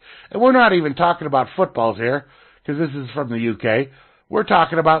damage. And we're not even talking about footballs here, because this is from the UK. We're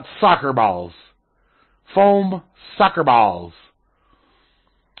talking about soccer balls. Foam soccer balls.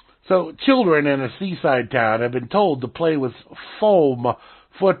 So children in a seaside town have been told to play with foam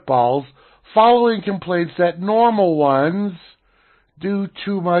footballs following complaints that normal ones do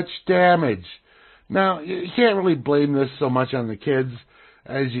too much damage. Now, you can't really blame this so much on the kids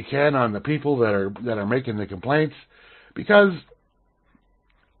as you can on the people that are making the complaints, because,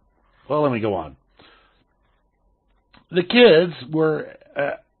 well, let me go on. The kids were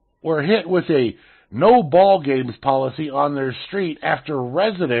hit with a no ball games policy on their street after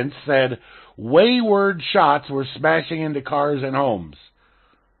residents said wayward shots were smashing into cars and homes.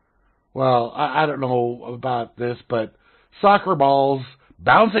 Well, I don't know about this, but soccer balls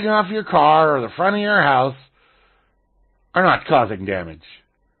bouncing off your car or the front of your house are not causing damage.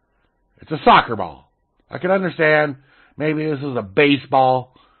 It's a soccer ball. I can understand maybe this was a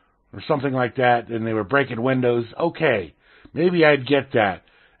baseball or something like that and they were breaking windows. Okay, maybe I'd get that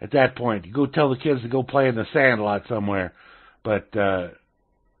at that point. You go tell the kids to go play in the sand lot somewhere. But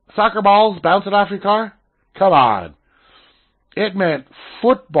soccer balls bouncing off your car? Come on. It meant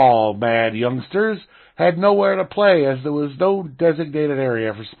football-mad youngsters had nowhere to play as there was no designated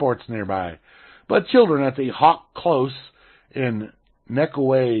area for sports nearby. But children at the Hawk Close in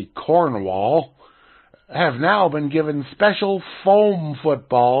Neckaway, Cornwall, have now been given special foam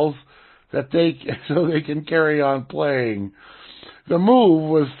footballs so they can carry on playing. The move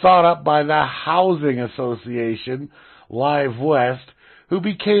was thought up by the housing association, Live West, who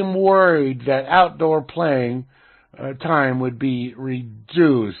became worried that outdoor playing time would be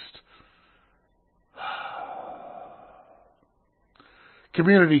reduced.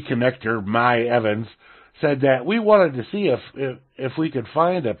 Community connector Mai Evans said that we wanted to see if we could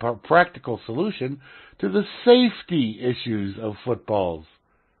find a practical solution to the safety issues of footballs,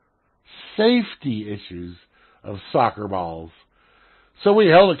 safety issues of soccer balls. So we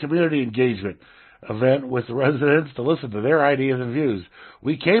held a community engagement event with the residents to listen to their ideas and views.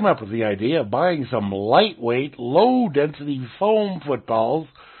 We came up with the idea of buying some lightweight, low-density foam footballs,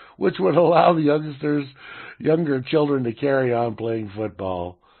 which would allow the younger children to carry on playing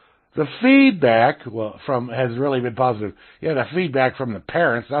football. The feedback has really been positive. Yeah, the feedback from the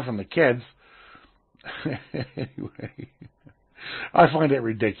parents, not from the kids. Anyway, I find it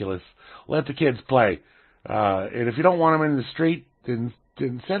ridiculous. Let the kids play. And if you don't want them in the street, then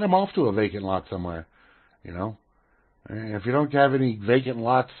send them off to a vacant lot somewhere. You know, and if you don't have any vacant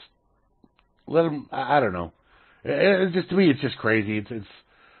lots, let them. I don't know. It's just, to me, it's just crazy. It's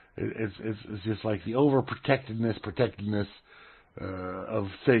just like the overprotectedness of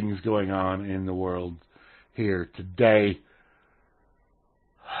things going on in the world here today.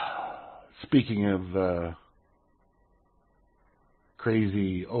 Speaking of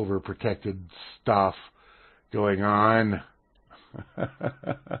crazy overprotected stuff going on,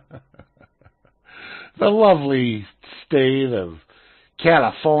 the lovely state of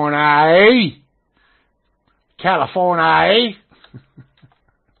California.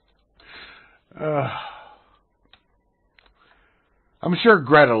 I'm sure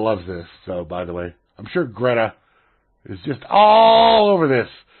Greta loves this, so, by the way. I'm sure Greta is just all over this,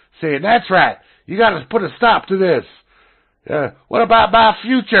 saying, that's right, you got to put a stop to this. What about my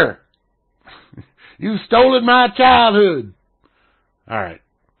future? You've stolen my childhood. All right.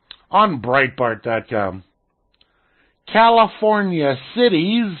 On Breitbart.com, California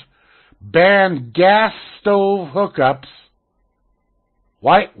cities ban gas stove hookups.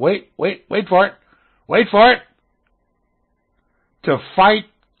 Wait for it. Wait for it. To fight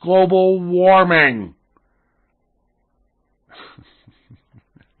global warming.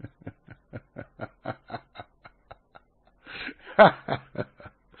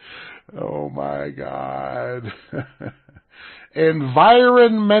 Oh my God.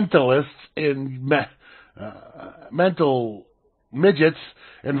 Environmental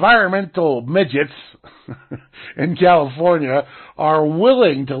midgets in California are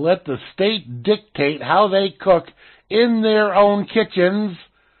willing to let the state dictate how they cook in their own kitchens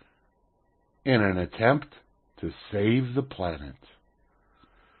in an attempt to save the planet.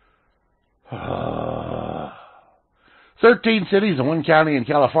 13 cities and 1 county in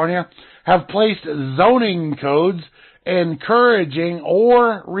California have placed zoning codes encouraging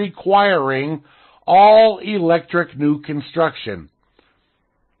or requiring all electric new construction.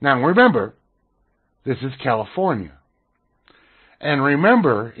 Now remember, this is California. And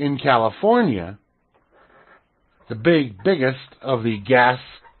remember, in California, the biggest of the gas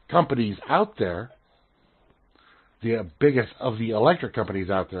companies out there, the biggest of the electric companies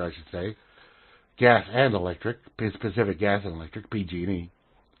out there, I should say, gas and electric, Pacific Gas and Electric, PG&E,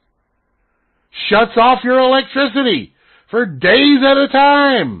 shuts off your electricity for days at a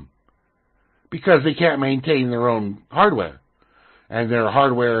time because they can't maintain their own hardware. And their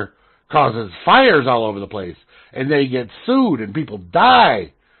hardware causes fires all over the place. And they get sued and people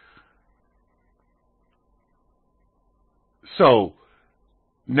die. So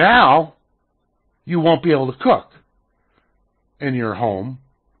now you won't be able to cook in your home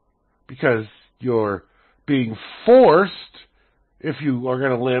because you're being forced, if you are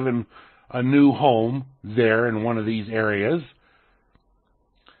going to live in a new home there in one of these areas,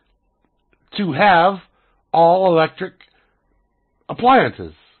 to have all electric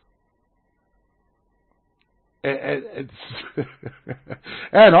appliances. And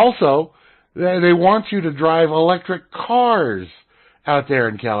also, they want you to drive electric cars out there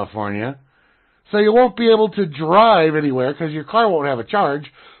in California. So you won't be able to drive anywhere because your car won't have a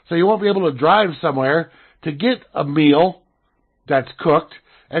charge. So you won't be able to drive somewhere to get a meal that's cooked,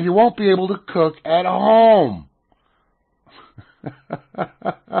 and you won't be able to cook at home.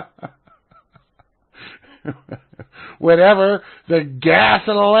 Whenever the gas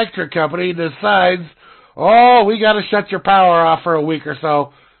and electric company decides, oh, we got to shut your power off for a week or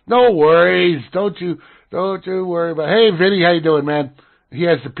so, no worries. Don't you worry about. Hey, Vinny, how you doing, man?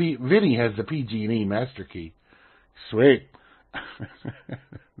 Vinny has the PG&E master key. Sweet.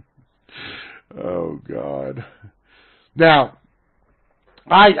 Oh God. Now,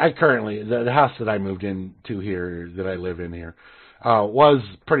 I currently, the house that I moved into here, that I live in here, was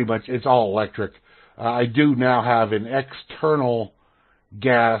pretty much, it's all electric. I do now have an external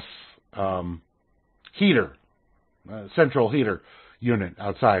gas heater, central heater unit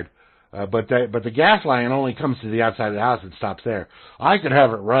outside. But the gas line only comes to the outside of the house and stops there. I could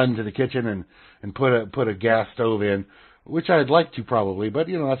have it run to the kitchen and put a gas stove in, which I'd like to probably, but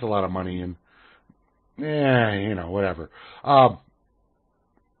that's a lot of money and whatever.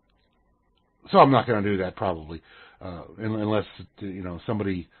 So I'm not going to do that probably, unless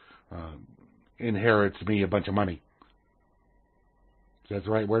somebody inherits me a bunch of money. Is that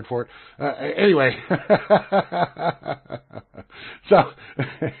the right word for it? Anyway, so,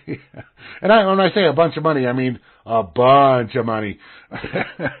 and when I say a bunch of money, I mean a bunch of money,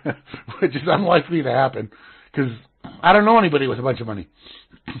 which is unlikely to happen because I don't know anybody with a bunch of money.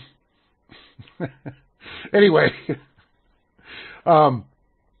 Anyway,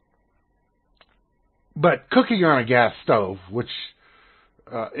 but cooking on a gas stove, which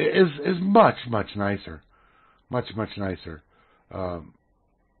is much nicer, much nicer.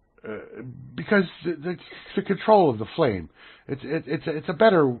 Because the control of the flame, it's a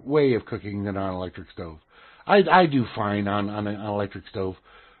better way of cooking than on an electric stove. I do fine on an electric stove,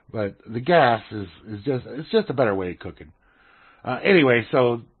 but the gas is just a better way of cooking. Anyway,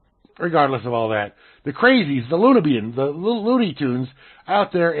 so regardless of all that, the crazies, the Looney Tunes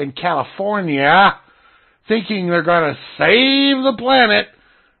out there in California, thinking they're going to save the planet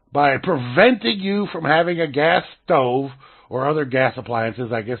by preventing you from having a gas stove or other gas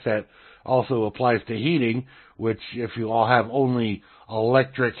appliances. I guess that also applies to heating, which if you all have only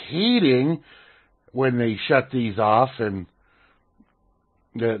electric heating, when they shut these off and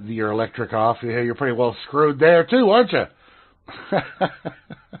your electric off, you're pretty well screwed there too, aren't you?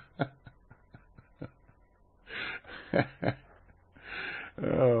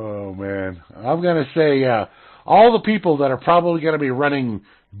 Oh, man. I'm going to say all the people that are probably going to be running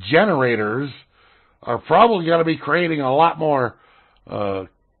generators are probably going to be creating a lot more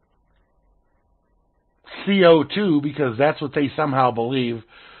CO2 because that's what they somehow believe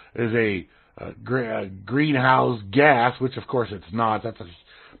is a greenhouse gas, which of course it's not. That's a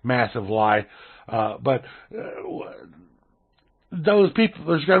massive lie. But those people,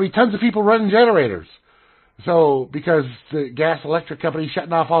 there's going to be tons of people running generators. So because the gas electric company's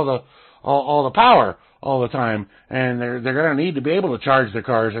shutting off all the power all the time, and they're going to need to be able to charge their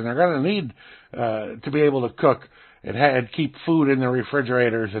cars, and they're going to need to be able to cook and keep food in their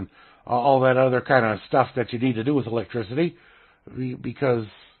refrigerators and all that other kind of stuff that you need to do with electricity, because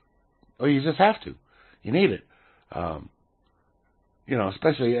you just have to. You need it.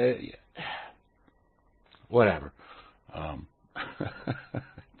 Especially whatever.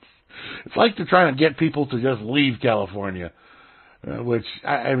 It's like they're trying to get people to just leave California, which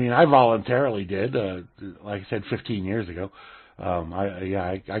I voluntarily did. Like I said, 15 years ago,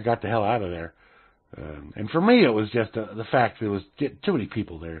 I got the hell out of there. And for me, it was just the fact there was too many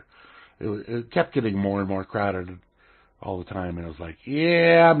people there. It kept getting more and more crowded all the time, and I was like,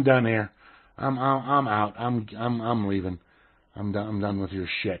 yeah, I'm done here. I'm out. I'm leaving. I'm done with your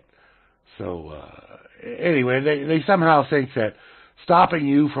shit. So anyway, they somehow think that stopping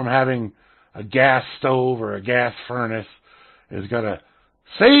you from having a gas stove or a gas furnace is going to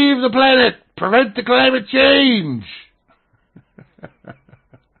save the planet, prevent the climate change.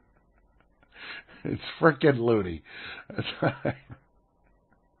 It's frickin' loony.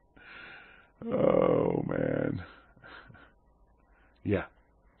 Oh, man. Yeah.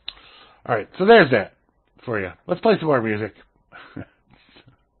 All right, so there's that for you. Let's play some more music.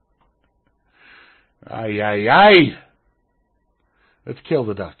 Ay, ay, ay. Let's kill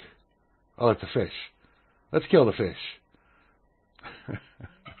the duck. Oh, it's a fish. Let's kill the fish.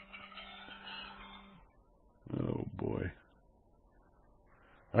 Oh, boy.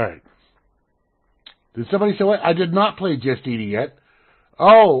 All right. Did somebody say what? I did not play Just Edie yet.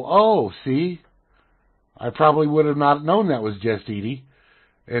 Oh, see? I probably would have not known that was Just Edie.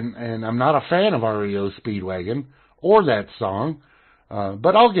 And I'm not a fan of REO Speedwagon or that song.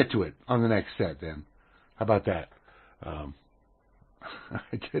 But I'll get to it on the next set then. How about that? I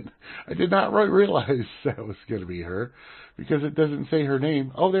did not realize that was going to be her because it doesn't say her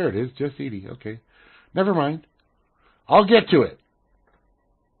name. Oh, there it is. Just Edie. Okay. Never mind. I'll get to it.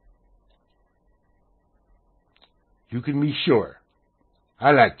 You can be sure.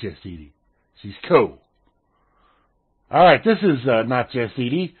 I like Just Edie. She's cool. All right, this is not Just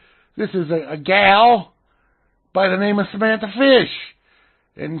Edie. This is a gal by the name of Samantha Fish.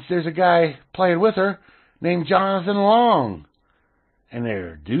 And there's a guy playing with her named Jonathan Long. And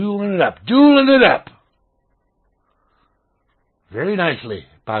they're dueling it up. Very nicely,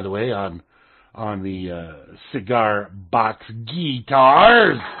 by the way, on the cigar box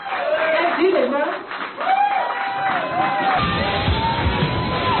guitars.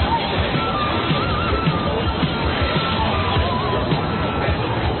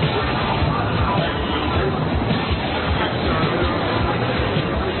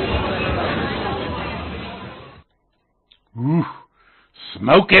 Ooh,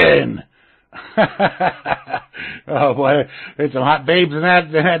 smoking. Oh boy, there's some hot babes in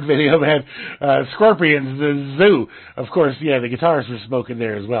that video, man. Scorpions, the zoo. Of course, yeah, the guitars were smoking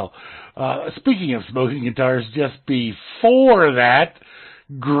there as well. Speaking of smoking guitars, just before that,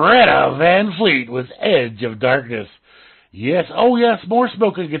 Greta Van Fleet with Edge of Darkness. Yes, oh yes, more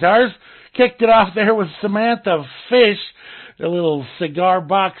smoking guitars. Kicked it off there with Samantha Fish, a little cigar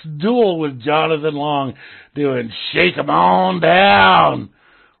box duel with Jonathan Long doing Shake 'Em On Down.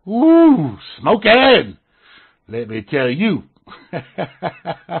 Woo, smoking. Let me tell you. But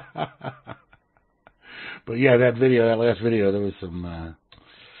yeah, that last video, there was some,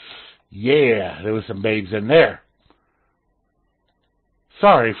 there was some babes in there.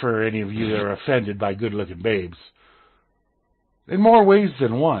 Sorry for any of you that are offended by good-looking babes. In more ways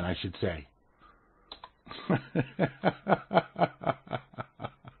than one, I should say.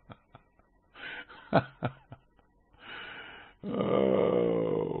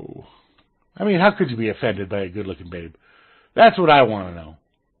 Oh. I mean, how could you be offended by a good-looking babe? That's what I want to know.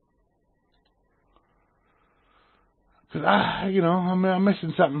 Because, I'm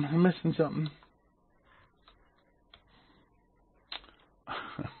missing something.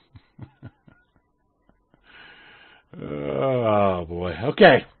 Oh, boy.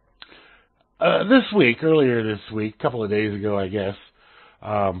 Okay. Earlier this week, a couple of days ago, I guess,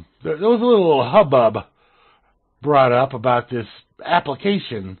 there was a little hubbub brought up about this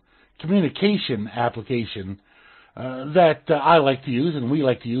communication application that I like to use and we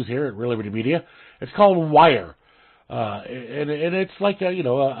like to use here at Real Liberty Media. It's called Wire, and it's like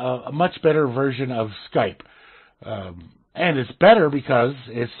a much better version of Skype, and it's better because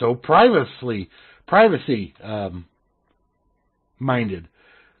it's so privacy minded.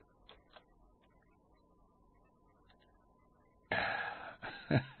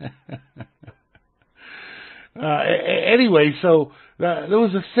 Anyway, so there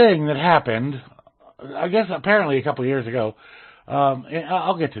was a thing that happened, I guess apparently a couple of years ago. And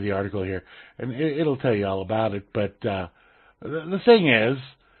I'll get to the article here, and it'll tell you all about it. But the thing is,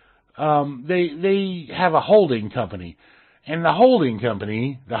 they have a holding company, and the holding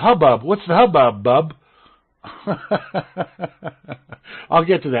company, the hubbub. What's the hubbub, bub? I'll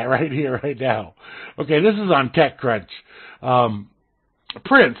get to that right here, right now. Okay, this is on TechCrunch.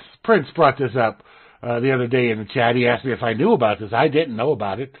 Prince brought this up the other day in the chat. He asked me if I knew about this. I didn't know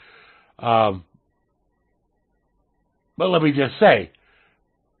about it. But let me just say,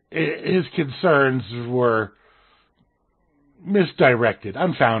 his concerns were misdirected,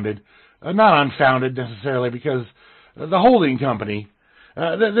 unfounded. Not unfounded necessarily, because the holding company,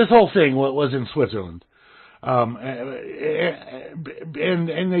 this whole thing was in Switzerland. And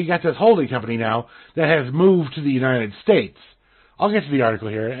they got this holding company now that has moved to the United States. I'll get to the article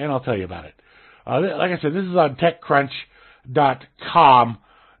here, and I'll tell you about it. Like I said, this is on TechCrunch.com,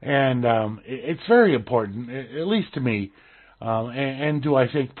 and it's very important, at least to me, and to, I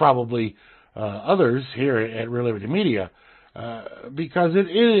think, probably others here at Real Liberty Media, because it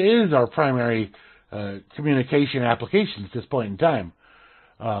is our primary communication application at this point in time.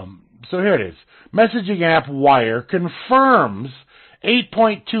 So here it is. Messaging app Wire confirms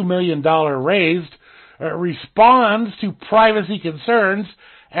 $8.2 million raised, responds to privacy concerns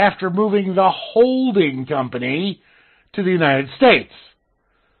after moving the holding company to the United States.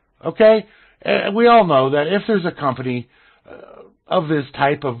 Okay? We all know that if there's a company of this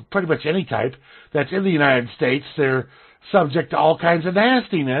type, of pretty much any type, that's in the United States, they're subject to all kinds of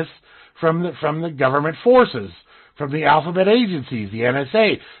nastiness from the government forces, from the alphabet agencies, the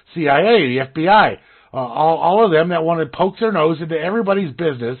NSA, CIA, the FBI, all of them that want to poke their nose into everybody's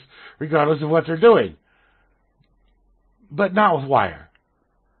business, regardless of what they're doing. But not with Wire.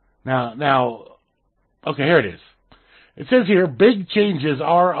 Now, okay, here it is. It says here, big changes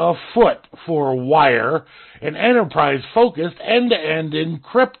are afoot for Wire, an enterprise-focused, end-to-end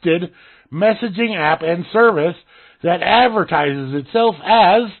encrypted messaging app and service that advertises itself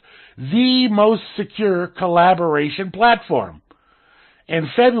as the most secure collaboration platform. In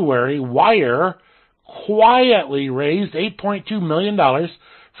February, Wire quietly raised $8.2 million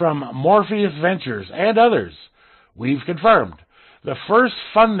from Morpheus Ventures and others. We've confirmed the first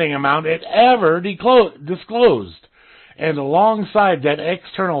funding amount it ever disclosed. And alongside that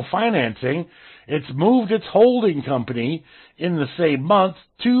external financing, it's moved its holding company in the same month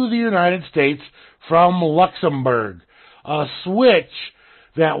to the United States from Luxembourg, a switch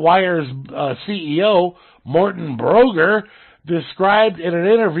that Wire's CEO, Morten Broger, described in an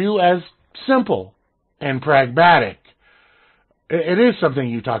interview as simple and pragmatic. It is something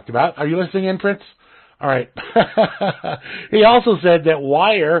you talked about. Are you listening in, Prince? All right. He also said that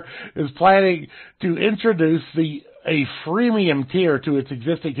Wire is planning to introduce a freemium tier to its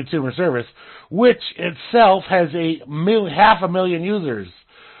existing consumer service, which itself has 500,000 users.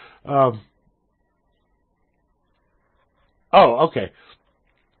 Okay.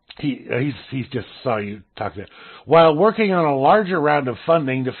 He's just saw you talk there. While working on a larger round of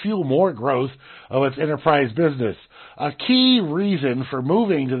funding to fuel more growth of its enterprise business. A key reason for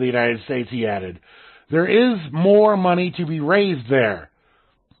moving to the United States, he added. There is more money to be raised there.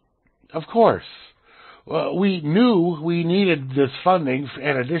 Of course. We knew we needed this funding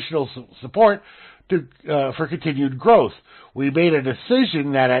and additional support for continued growth. We made a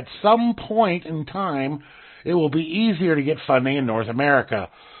decision that at some point in time, it will be easier to get funding in North America,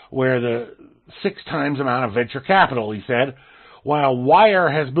 where the 6 times amount of venture capital, he said. While Wire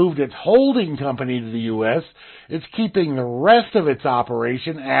has moved its holding company to the U.S., it's keeping the rest of its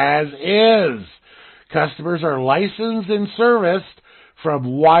operation as is. Customers are licensed and serviced from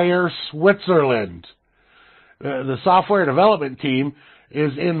Wire Switzerland. The software development team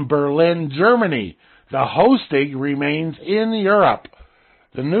is in Berlin, Germany. The hosting remains in Europe.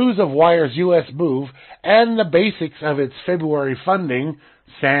 The news of Wire's U.S. move and the basics of its February funding,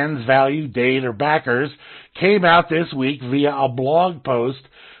 sans value, date, or backers, came out this week via a blog post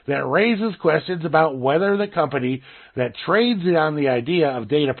that raises questions about whether the company that trades on the idea of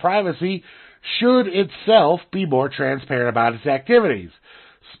data privacy should itself be more transparent about its activities.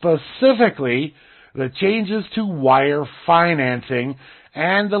 Specifically, the changes to Wire financing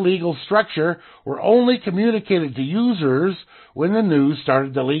and the legal structure were only communicated to users when the news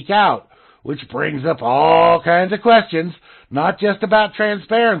started to leak out, which brings up all kinds of questions, not just about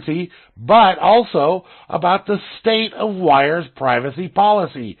transparency, but also about the state of Wire's privacy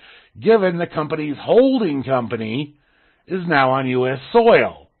policy, given the company's holding company is now on U.S.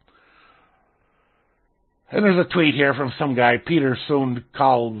 soil. And there's a tweet here from some guy, Peter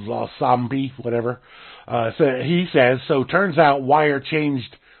Sundkalsambi, whatever. So he says, so turns out Wire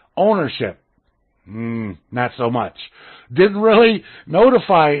changed ownership. Not so much. Didn't really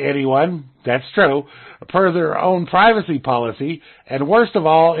notify anyone, that's true, per their own privacy policy, and worst of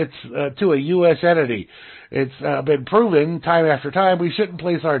all, it's to a U.S. entity. It's been proven time after time we shouldn't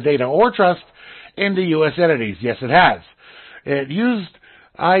place our data or trust into U.S. entities. Yes, it has.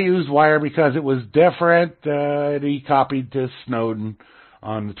 I used Wire because it was different, and he copied to Snowden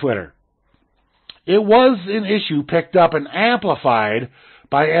on the Twitter. It was an issue picked up and amplified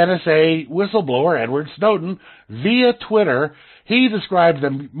by NSA whistleblower Edward Snowden via Twitter. He described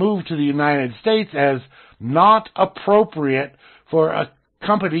the move to the United States as not appropriate for a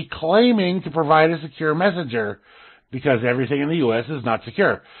company claiming to provide a secure messenger because everything in the U.S. is not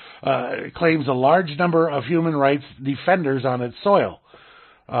secure. It claims a large number of human rights defenders on its soil.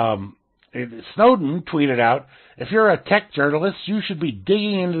 Snowden tweeted out, "If you're a tech journalist, you should be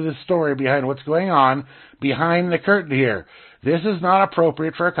digging into the story behind what's going on behind the curtain here. This is not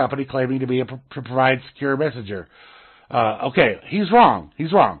appropriate for a company claiming to provide secure messenger." Okay, he's wrong.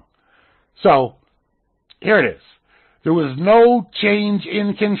 He's wrong. So, here it is. There was no change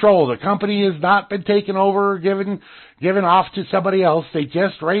in control. The company has not been taken over or given off to somebody else. They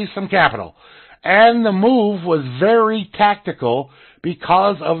just raised some capital. And the move was very tactical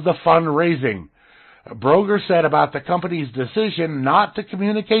because of the fundraising. Broger said about the company's decision not to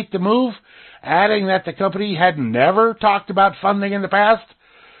communicate the move, adding that the company had never talked about funding in the past.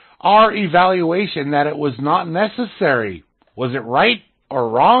 Our evaluation that it was not necessary. Was it right or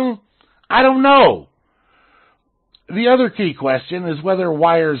wrong? I don't know. The other key question is whether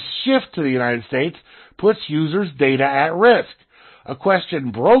Wire's shift to the United States puts users' data at risk. A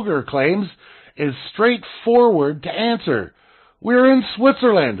question Broger claims is straightforward to answer. We're in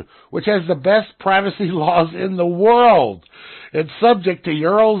Switzerland, which has the best privacy laws in the world. It's subject to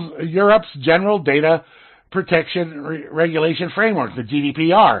Europe's General Data Protection Regulation Framework, the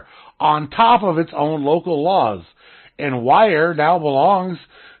GDPR, on top of its own local laws. And Wire now belongs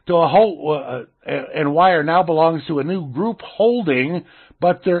to a new group holding,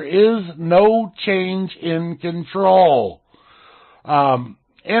 but there is no change in control.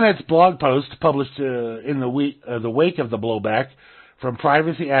 In its blog post published in the wake of the blowback from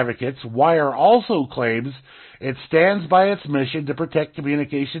privacy advocates, Wire also claims it stands by its mission to protect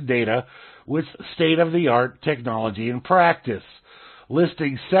communication data with state-of-the-art technology and practice,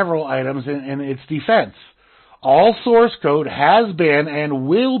 listing several items in its defense. All source code has been and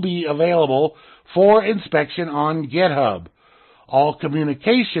will be available for inspection on GitHub. All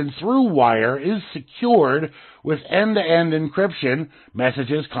communication through Wire is secured with end-to-end encryption,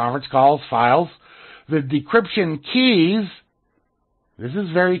 messages, conference calls, files. The decryption keys, this is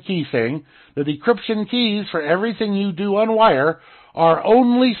a very key thing, the decryption keys for everything you do on Wire are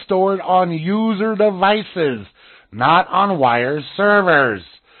only stored on user devices, not on Wire's servers.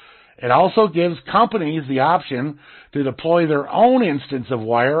 It also gives companies the option to deploy their own instance of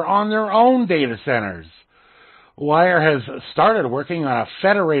Wire on their own data centers. Wire has started working on a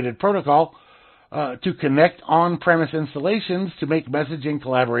federated protocol to connect on-premise installations to make messaging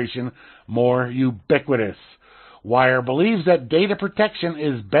collaboration more ubiquitous. Wire believes that data protection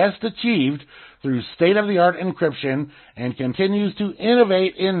is best achieved through state-of-the-art encryption and continues to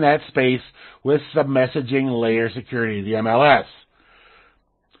innovate in that space with the messaging layer security, the MLS.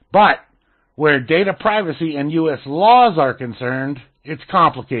 But where data privacy and U.S. laws are concerned, it's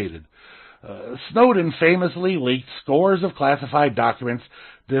complicated. Snowden famously leaked scores of classified documents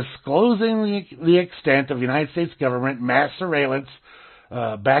disclosing the extent of United States government mass surveillance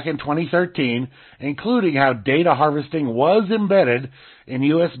back in 2013, including how data harvesting was embedded in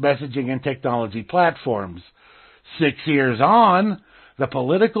U.S. messaging and technology platforms. 6 years on, the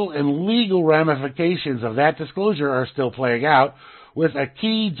political and legal ramifications of that disclosure are still playing out, with a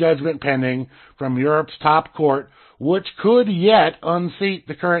key judgment pending from Europe's top court, which could yet unseat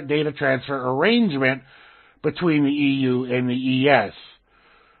the current data transfer arrangement between the EU and the ES.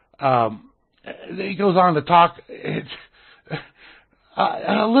 It goes on to talk. It's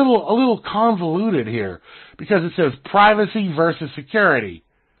a little convoluted here because it says privacy versus security.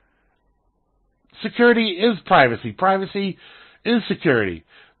 Security is privacy. Privacy is security.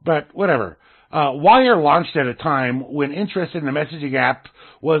 But whatever. Wire launched at a time when interest in the messaging app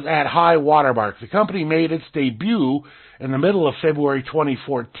was at high watermark. The company made its debut in the middle of February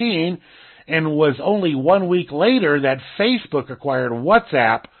 2014, and was only 1 week later that Facebook acquired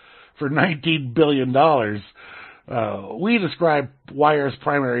WhatsApp for $19 billion. We described Wire's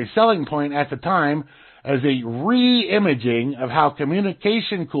primary selling point at the time as a re-imaging of how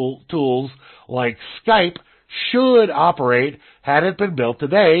communication tools like Skype should operate had it been built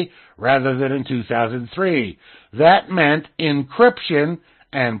today rather than in 2003. That meant encryption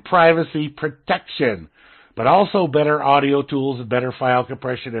and privacy protection, but also better audio tools and better file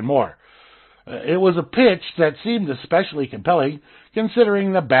compression and more. It was a pitch that seemed especially compelling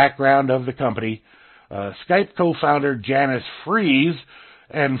considering the background of the company. Skype co-founder Janice Fries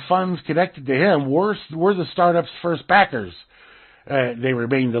and funds connected to him were the startup's first backers. They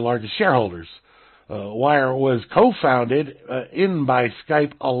remained the largest shareholders. Wire was co-founded by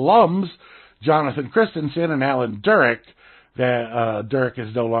Skype alums Jonathan Christensen and Alan Durek. Durek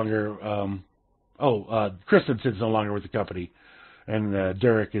is no longer, Christensen's no longer with the company, and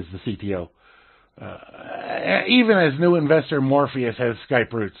Durek is the CTO. Even as new investor Morpheus has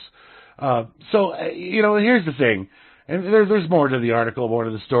Skype roots. Here's the thing, and there's more to the article, more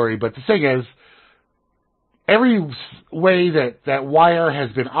to the story, but the thing is, every way that Wire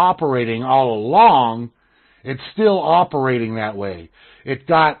has been operating all along, it's still operating that way. It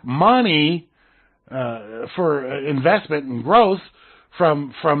got money for investment and growth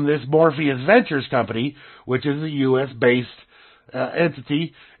from this Morpheus Ventures company, which is a U.S.-based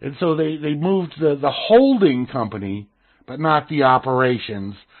entity, and so they moved the holding company, but not the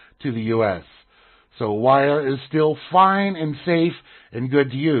operations, to the U.S. So Wire is still fine and safe and good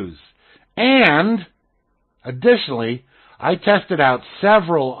to use. And additionally, I tested out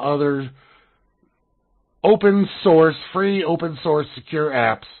several other free open source secure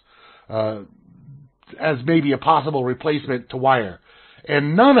apps as maybe a possible replacement to Wire.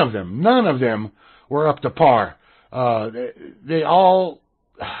 And none of them were up to par. They all,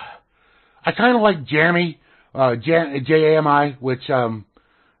 I kind of like Jammy, JAMI, which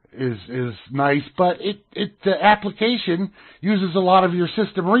is nice, but the application uses a lot of your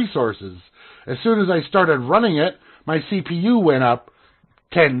system resources. As soon as I started running it, my CPU went up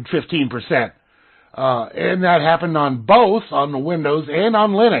 10-15%. And that happened on both, on the Windows and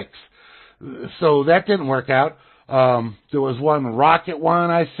on Linux. So that didn't work out. There was one Rocket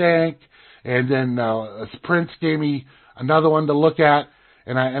one, I think, and then Prince gave me another one to look at,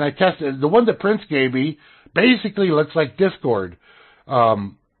 and I tested. The one that Prince gave me basically looks like Discord.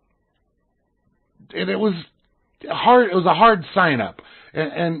 And it was hard. It was a hard sign up,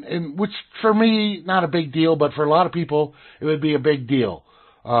 and which for me not a big deal, but for a lot of people it would be a big deal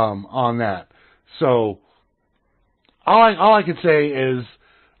on that. So all I could say is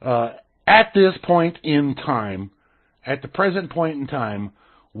at this point in time, at the present point in time,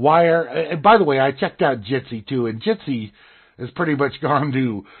 Wire. And by the way, I checked out Jitsi too, and Jitsi has pretty much gone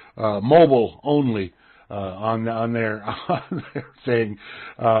to mobile only. On their thing.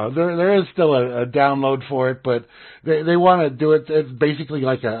 There is still a download for it, but they want to do it. It's basically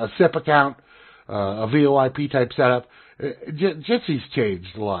like a SIP account, a VoIP type setup. Jitsi's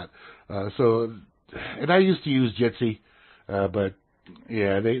changed a lot. And I used to use Jitsi, but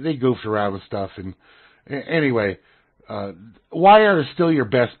yeah, they goofed around with stuff. And anyway, Wire is still your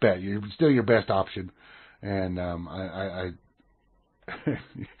best bet. You're still your best option. And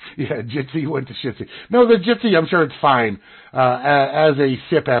yeah, Jitsi went to Shitsi. No, the Jitsi, I'm sure it's fine as a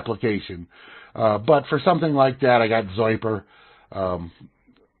SIP application. But for something like that, I got Zoiper,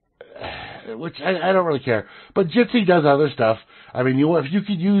 which I don't really care. But Jitsi does other stuff. I mean, if you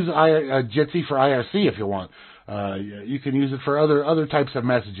could use Jitsi for IRC if you want. You can use it for other types of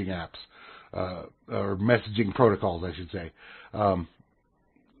messaging apps, or messaging protocols, I should say.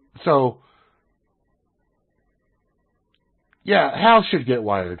 Yeah, Hal should get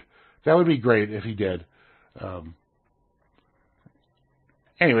wired. That would be great if he did.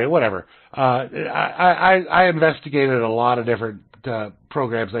 Anyway, whatever. I investigated a lot of different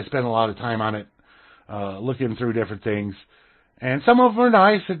programs. I spent a lot of time on it, looking through different things. And some of them are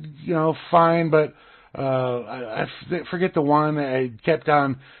nice and, fine, but I forget the one. I kept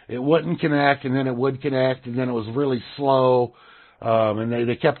on, it wouldn't connect, and then it would connect, and then it was really slow. And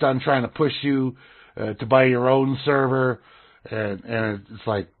they kept on trying to push you to buy your own server. And it's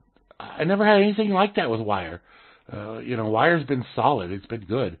like, I never had anything like that with Wire. Wire's been solid. It's been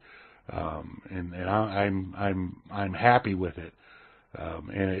good. And I'm happy with it.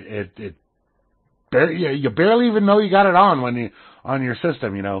 And you barely even know you got it on your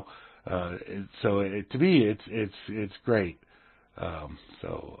system, So to me, it's great.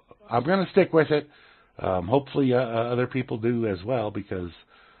 So I'm going to stick with it. Hopefully other people do as well, because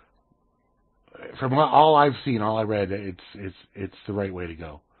from all I've seen, all I read, it's the right way to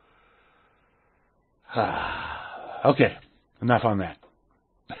go. Okay, enough on that.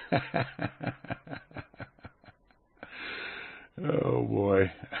 Oh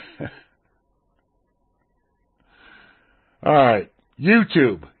boy. All right,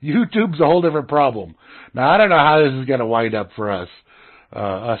 YouTube. YouTube's a whole different problem. Now I don't know how this is going to wind up for us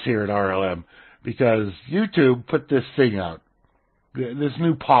here at RLM, because YouTube put this thing out, this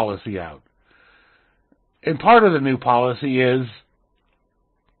new policy out. And part of the new policy is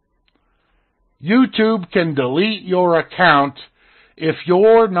YouTube can delete your account if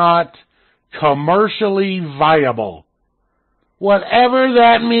you're not commercially viable. Whatever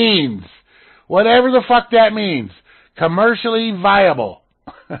that means. Whatever the fuck that means. Commercially viable.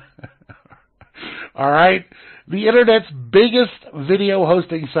 Alright? The internet's biggest video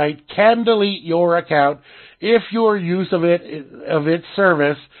hosting site can delete your account if your use of its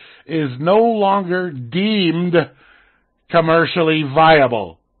service is no longer deemed commercially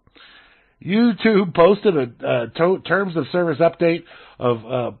viable. YouTube posted a terms of service update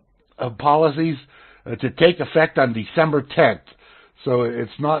of policies to take effect on December 10th. So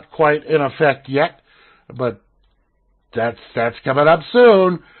it's not quite in effect yet, but that's coming up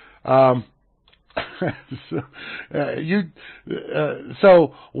soon.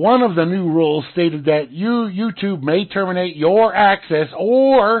 So one of the new rules stated that YouTube may terminate your access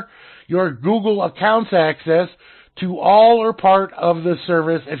or your Google account's access to all or part of the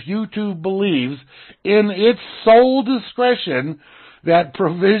service if YouTube believes in its sole discretion that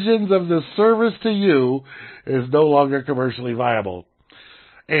provisions of the service to you is no longer commercially viable.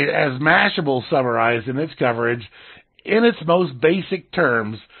 As Mashable summarized in its coverage, in its most basic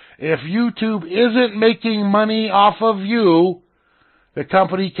terms, if YouTube isn't making money off of you, the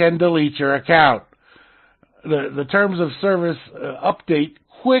company can delete your account. The terms of service update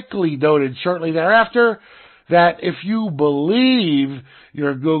quickly noted shortly thereafter that if you believe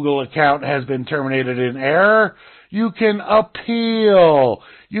your Google account has been terminated in error, you can appeal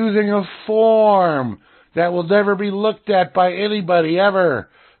using a form that will never be looked at by anybody ever,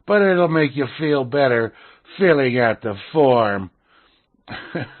 but it'll make you feel better filling out the form.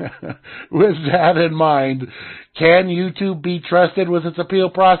 With that in mind, can YouTube be trusted with its appeal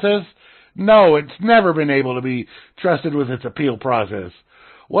process? No, it's never been able to be trusted with its appeal process.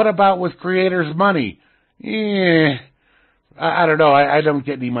 What about with creators' money? I don't know. I don't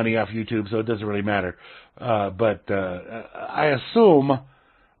get any money off YouTube, so it doesn't really matter. But I assume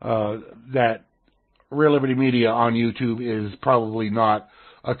that Real Liberty Media on YouTube is probably not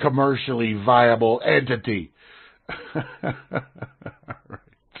a commercially viable entity.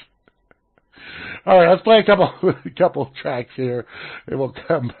 All right, let's play a couple tracks here, and we'll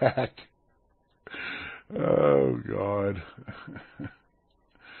come back. Oh God,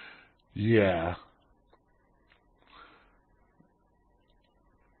 yeah.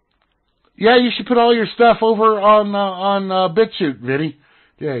 Yeah, you should put all your stuff over on BitChute, Vinny.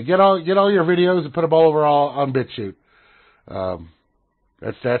 Yeah, get all your videos and put them all over on BitChute.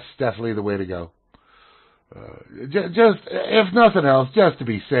 That's definitely the way to go. Just if nothing else, just to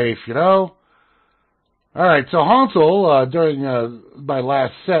be safe, you know. All right, so Hansel during my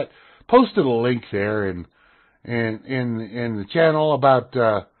last set posted a link there in the channel about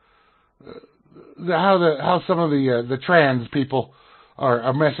how some of the trans people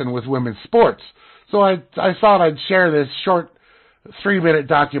are messing with women's sports. So I thought I'd share this short 3-minute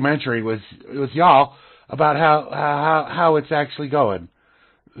documentary with y'all about how it's actually going.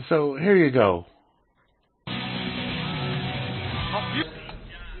 So here you go.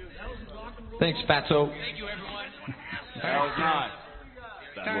 Thanks, Fatso. Thank you, everyone. That was nice.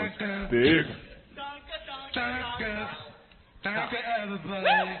 That was big.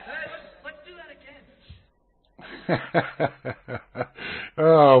 Let's do that again.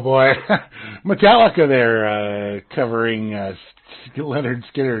 Oh boy, Metallica there covering Leonard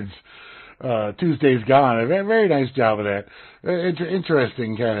Skinner's Tuesday's Gone. A very nice job of that.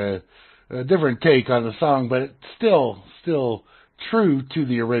 Interesting kind of different take on the song, but it's still true to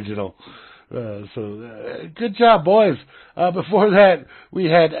the original. So good job, boys. Before that, we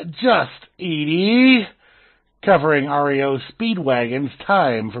had Just Edie covering REO Speedwagon's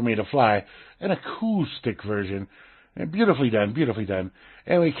Time for Me to Fly, an acoustic version. And beautifully done.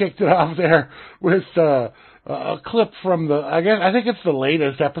 And we kicked it off there with a clip from I think it's the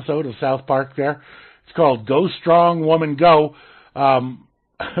latest episode of South Park there. It's called Go Strong, Woman Go.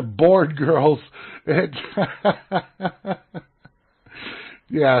 Bored Girls.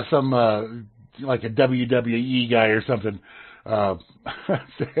 Yeah, some like a WWE guy or something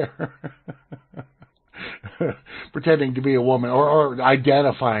there. Pretending to be a woman, or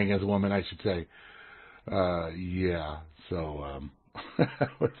identifying as a woman, I should say. Yeah, so that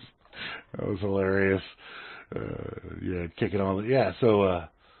was hilarious. Yeah, kicking all. Yeah, so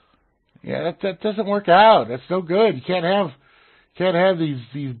yeah, that doesn't work out. That's no good. You can't have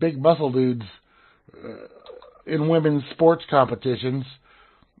these big muscle dudes in women's sports competitions.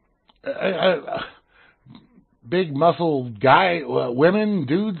 Big muscle guy, women,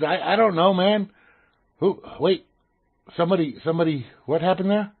 dudes. I don't know, man. Who? Wait, somebody. What happened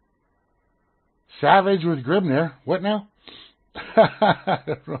there? Savage with Grimnir. What now? I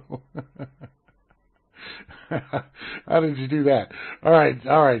don't know. How did you do that? All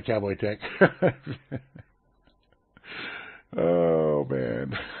right, Cowboy Tech. Oh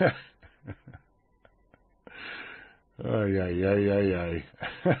man. Oh yeah.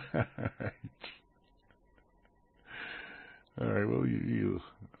 All right. Well, you.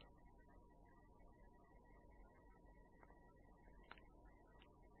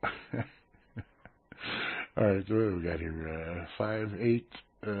 All right. So what do we got here? 5, 8,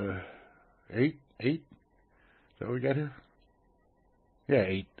 8. Is that what we got here?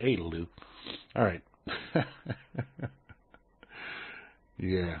 Yeah, eight'll do. All right.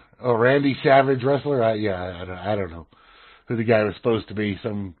 Yeah. Oh, Randy Savage wrestler. I don't know who the guy was supposed to be.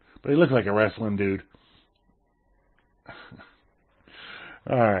 But he looked like a wrestling dude.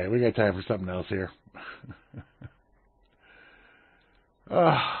 All right, we got time for something else here.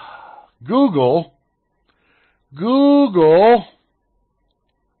 Google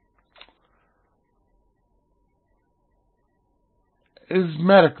is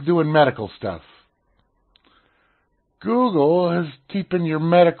doing medical stuff. Google is keeping your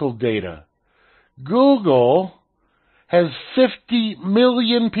medical data. Google has 50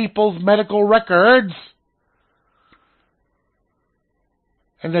 million people's medical records.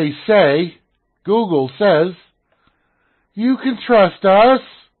 And Google says, you can trust us.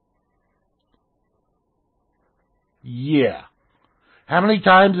 Yeah. How many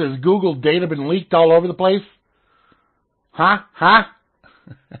times has Google data been leaked all over the place? Huh?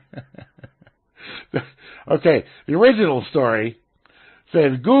 Okay, the original story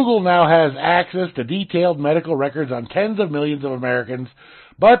says Google now has access to detailed medical records on tens of millions of Americans,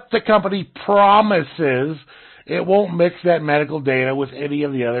 but the company promises it won't mix that medical data with any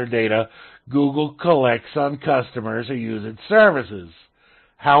of the other data Google collects on customers who use its services.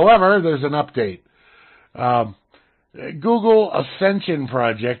 However, there's an update. Google Ascension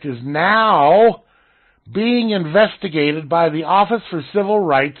Project is now being investigated by the Office for Civil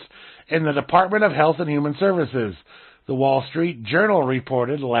Rights in the Department of Health and Human Services. The Wall Street Journal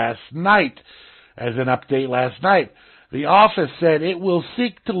reported last night. As an update last night, the office said it will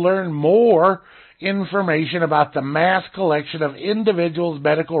seek to learn more information about the mass collection of individuals'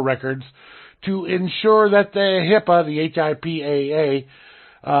 medical records to ensure that the HIPAA, the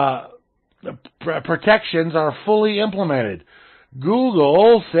HIPAA protections are fully implemented.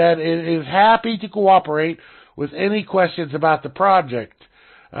 Google said it is happy to cooperate with any questions about the project.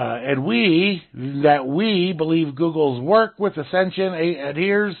 And we believe Google's work with Ascension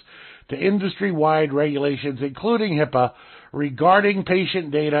adheres to industry-wide regulations, including HIPAA, regarding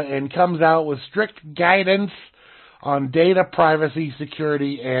patient data, and comes out with strict guidance on data privacy,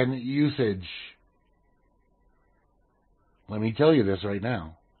 security, and usage. Let me tell you this right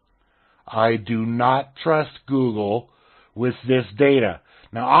now. I do not trust Google with this data.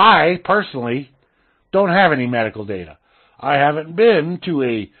 Now, I personally don't have any medical data. I haven't been to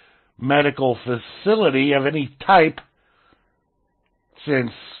a medical facility of any type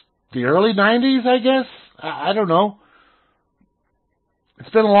since the early 90s, I guess. I don't know. It's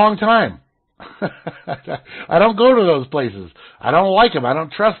been a long time. I don't go to those places. I don't like them. I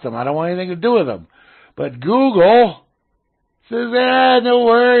don't trust them. I don't want anything to do with them. But Google says, no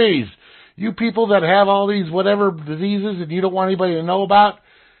worries. You people that have all these whatever diseases and you don't want anybody to know about,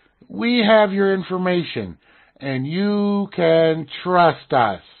 we have your information. And you can trust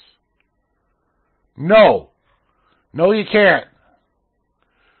us. No, you can't.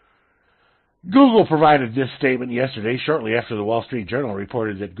 Google provided this statement yesterday, shortly after the Wall Street Journal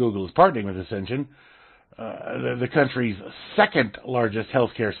reported that Google is partnering with Ascension, the country's second largest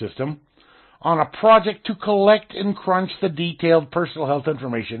healthcare system, on a project to collect and crunch the detailed personal health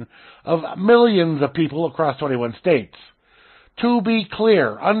information of millions of people across 21 states. To be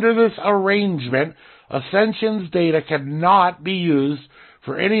clear, under this arrangement, Ascension's data cannot be used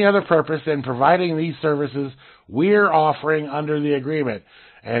for any other purpose than providing these services we're offering under the agreement.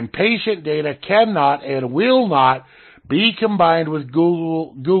 And patient data cannot and will not be combined with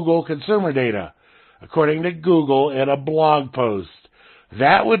Google consumer data, according to Google in a blog post.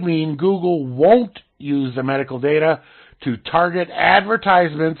 That would mean Google won't use the medical data to target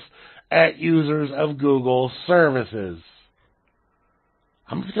advertisements at users of Google services.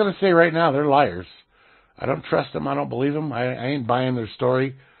 I'm just going to say right now, they're liars. I don't trust them. I don't believe them. I ain't buying their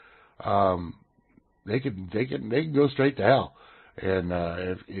story. They can go straight to hell. And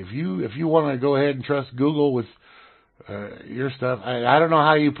if you want to go ahead and trust Google with your stuff, I don't know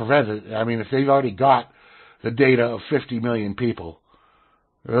how you prevent it. I mean, if they've already got the data of 50 million people.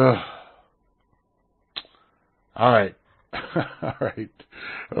 Ugh. All right. All right.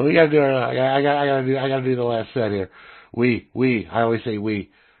 Well, we got to do. I got to do the last set here. We. I always say we.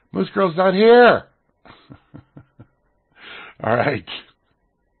 Moosegurl's not here. All right.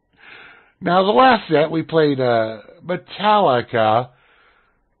 Now, the last set, we played Metallica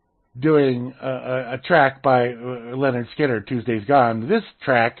doing a track by Leonard Skinner, Tuesday's Gone. This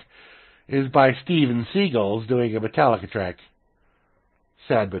track is by Steven Seagulls doing a Metallica track.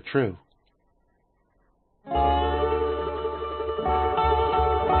 Sad but true.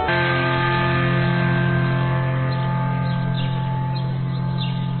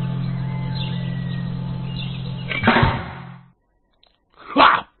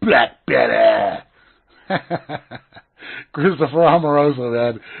 Christopher Amoroso,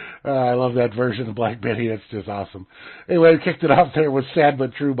 man. I love that version of Black Betty. That's just awesome. Anyway, we kicked it off there with Sad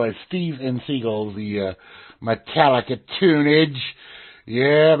But True by Steve and Seagull, the Metallica tunage.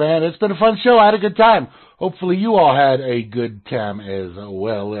 Yeah, man, it's been a fun show. I had a good time. Hopefully you all had a good time as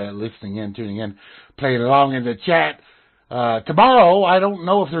well, listening in, tuning in, playing along in the chat. Tomorrow, I don't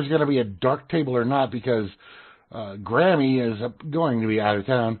know if there's going to be a dark table or not because Grammy is going to be out of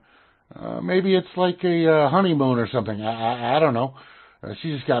town. Maybe it's like a honeymoon or something. I don't know.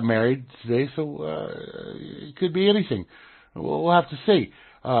 She just got married today, so it could be anything. We'll have to see.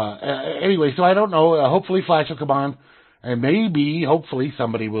 Anyway, so I don't know. Hopefully Flash will come on, and maybe, hopefully,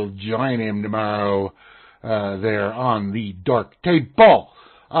 somebody will join him tomorrow there on the dark table.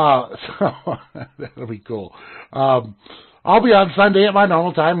 So that'll be cool. I'll be on Sunday at my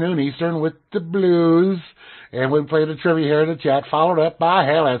normal time, noon Eastern, with the Blues. And we played a trivia here in the chat, followed up by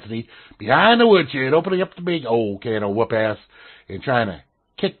Hal Anthony behind the woodshed, opening up the big old can of whoop ass and trying to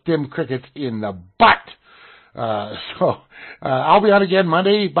kick them crickets in the butt. So I'll be on again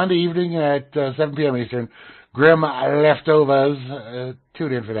Monday evening at 7 p.m. Eastern. Grim Leftovers.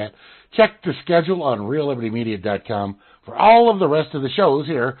 Tune in for that. Check the schedule on RealLibertyMedia.com for all of the rest of the shows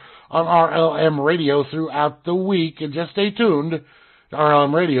here on RLM Radio throughout the week. And just stay tuned to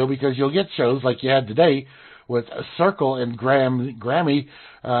RLM Radio because you'll get shows like you had today with Circle and Grammy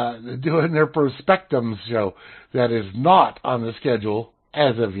doing their Prospectum show that is not on the schedule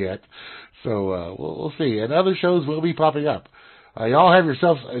as of yet. So we'll see. And other shows will be popping up. Y'all have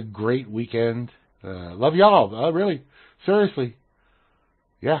yourselves a great weekend. Love y'all. Really. Seriously.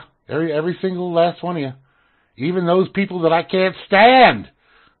 Yeah. Every single last one of you. Even those people that I can't stand.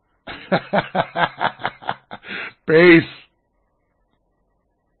 Peace.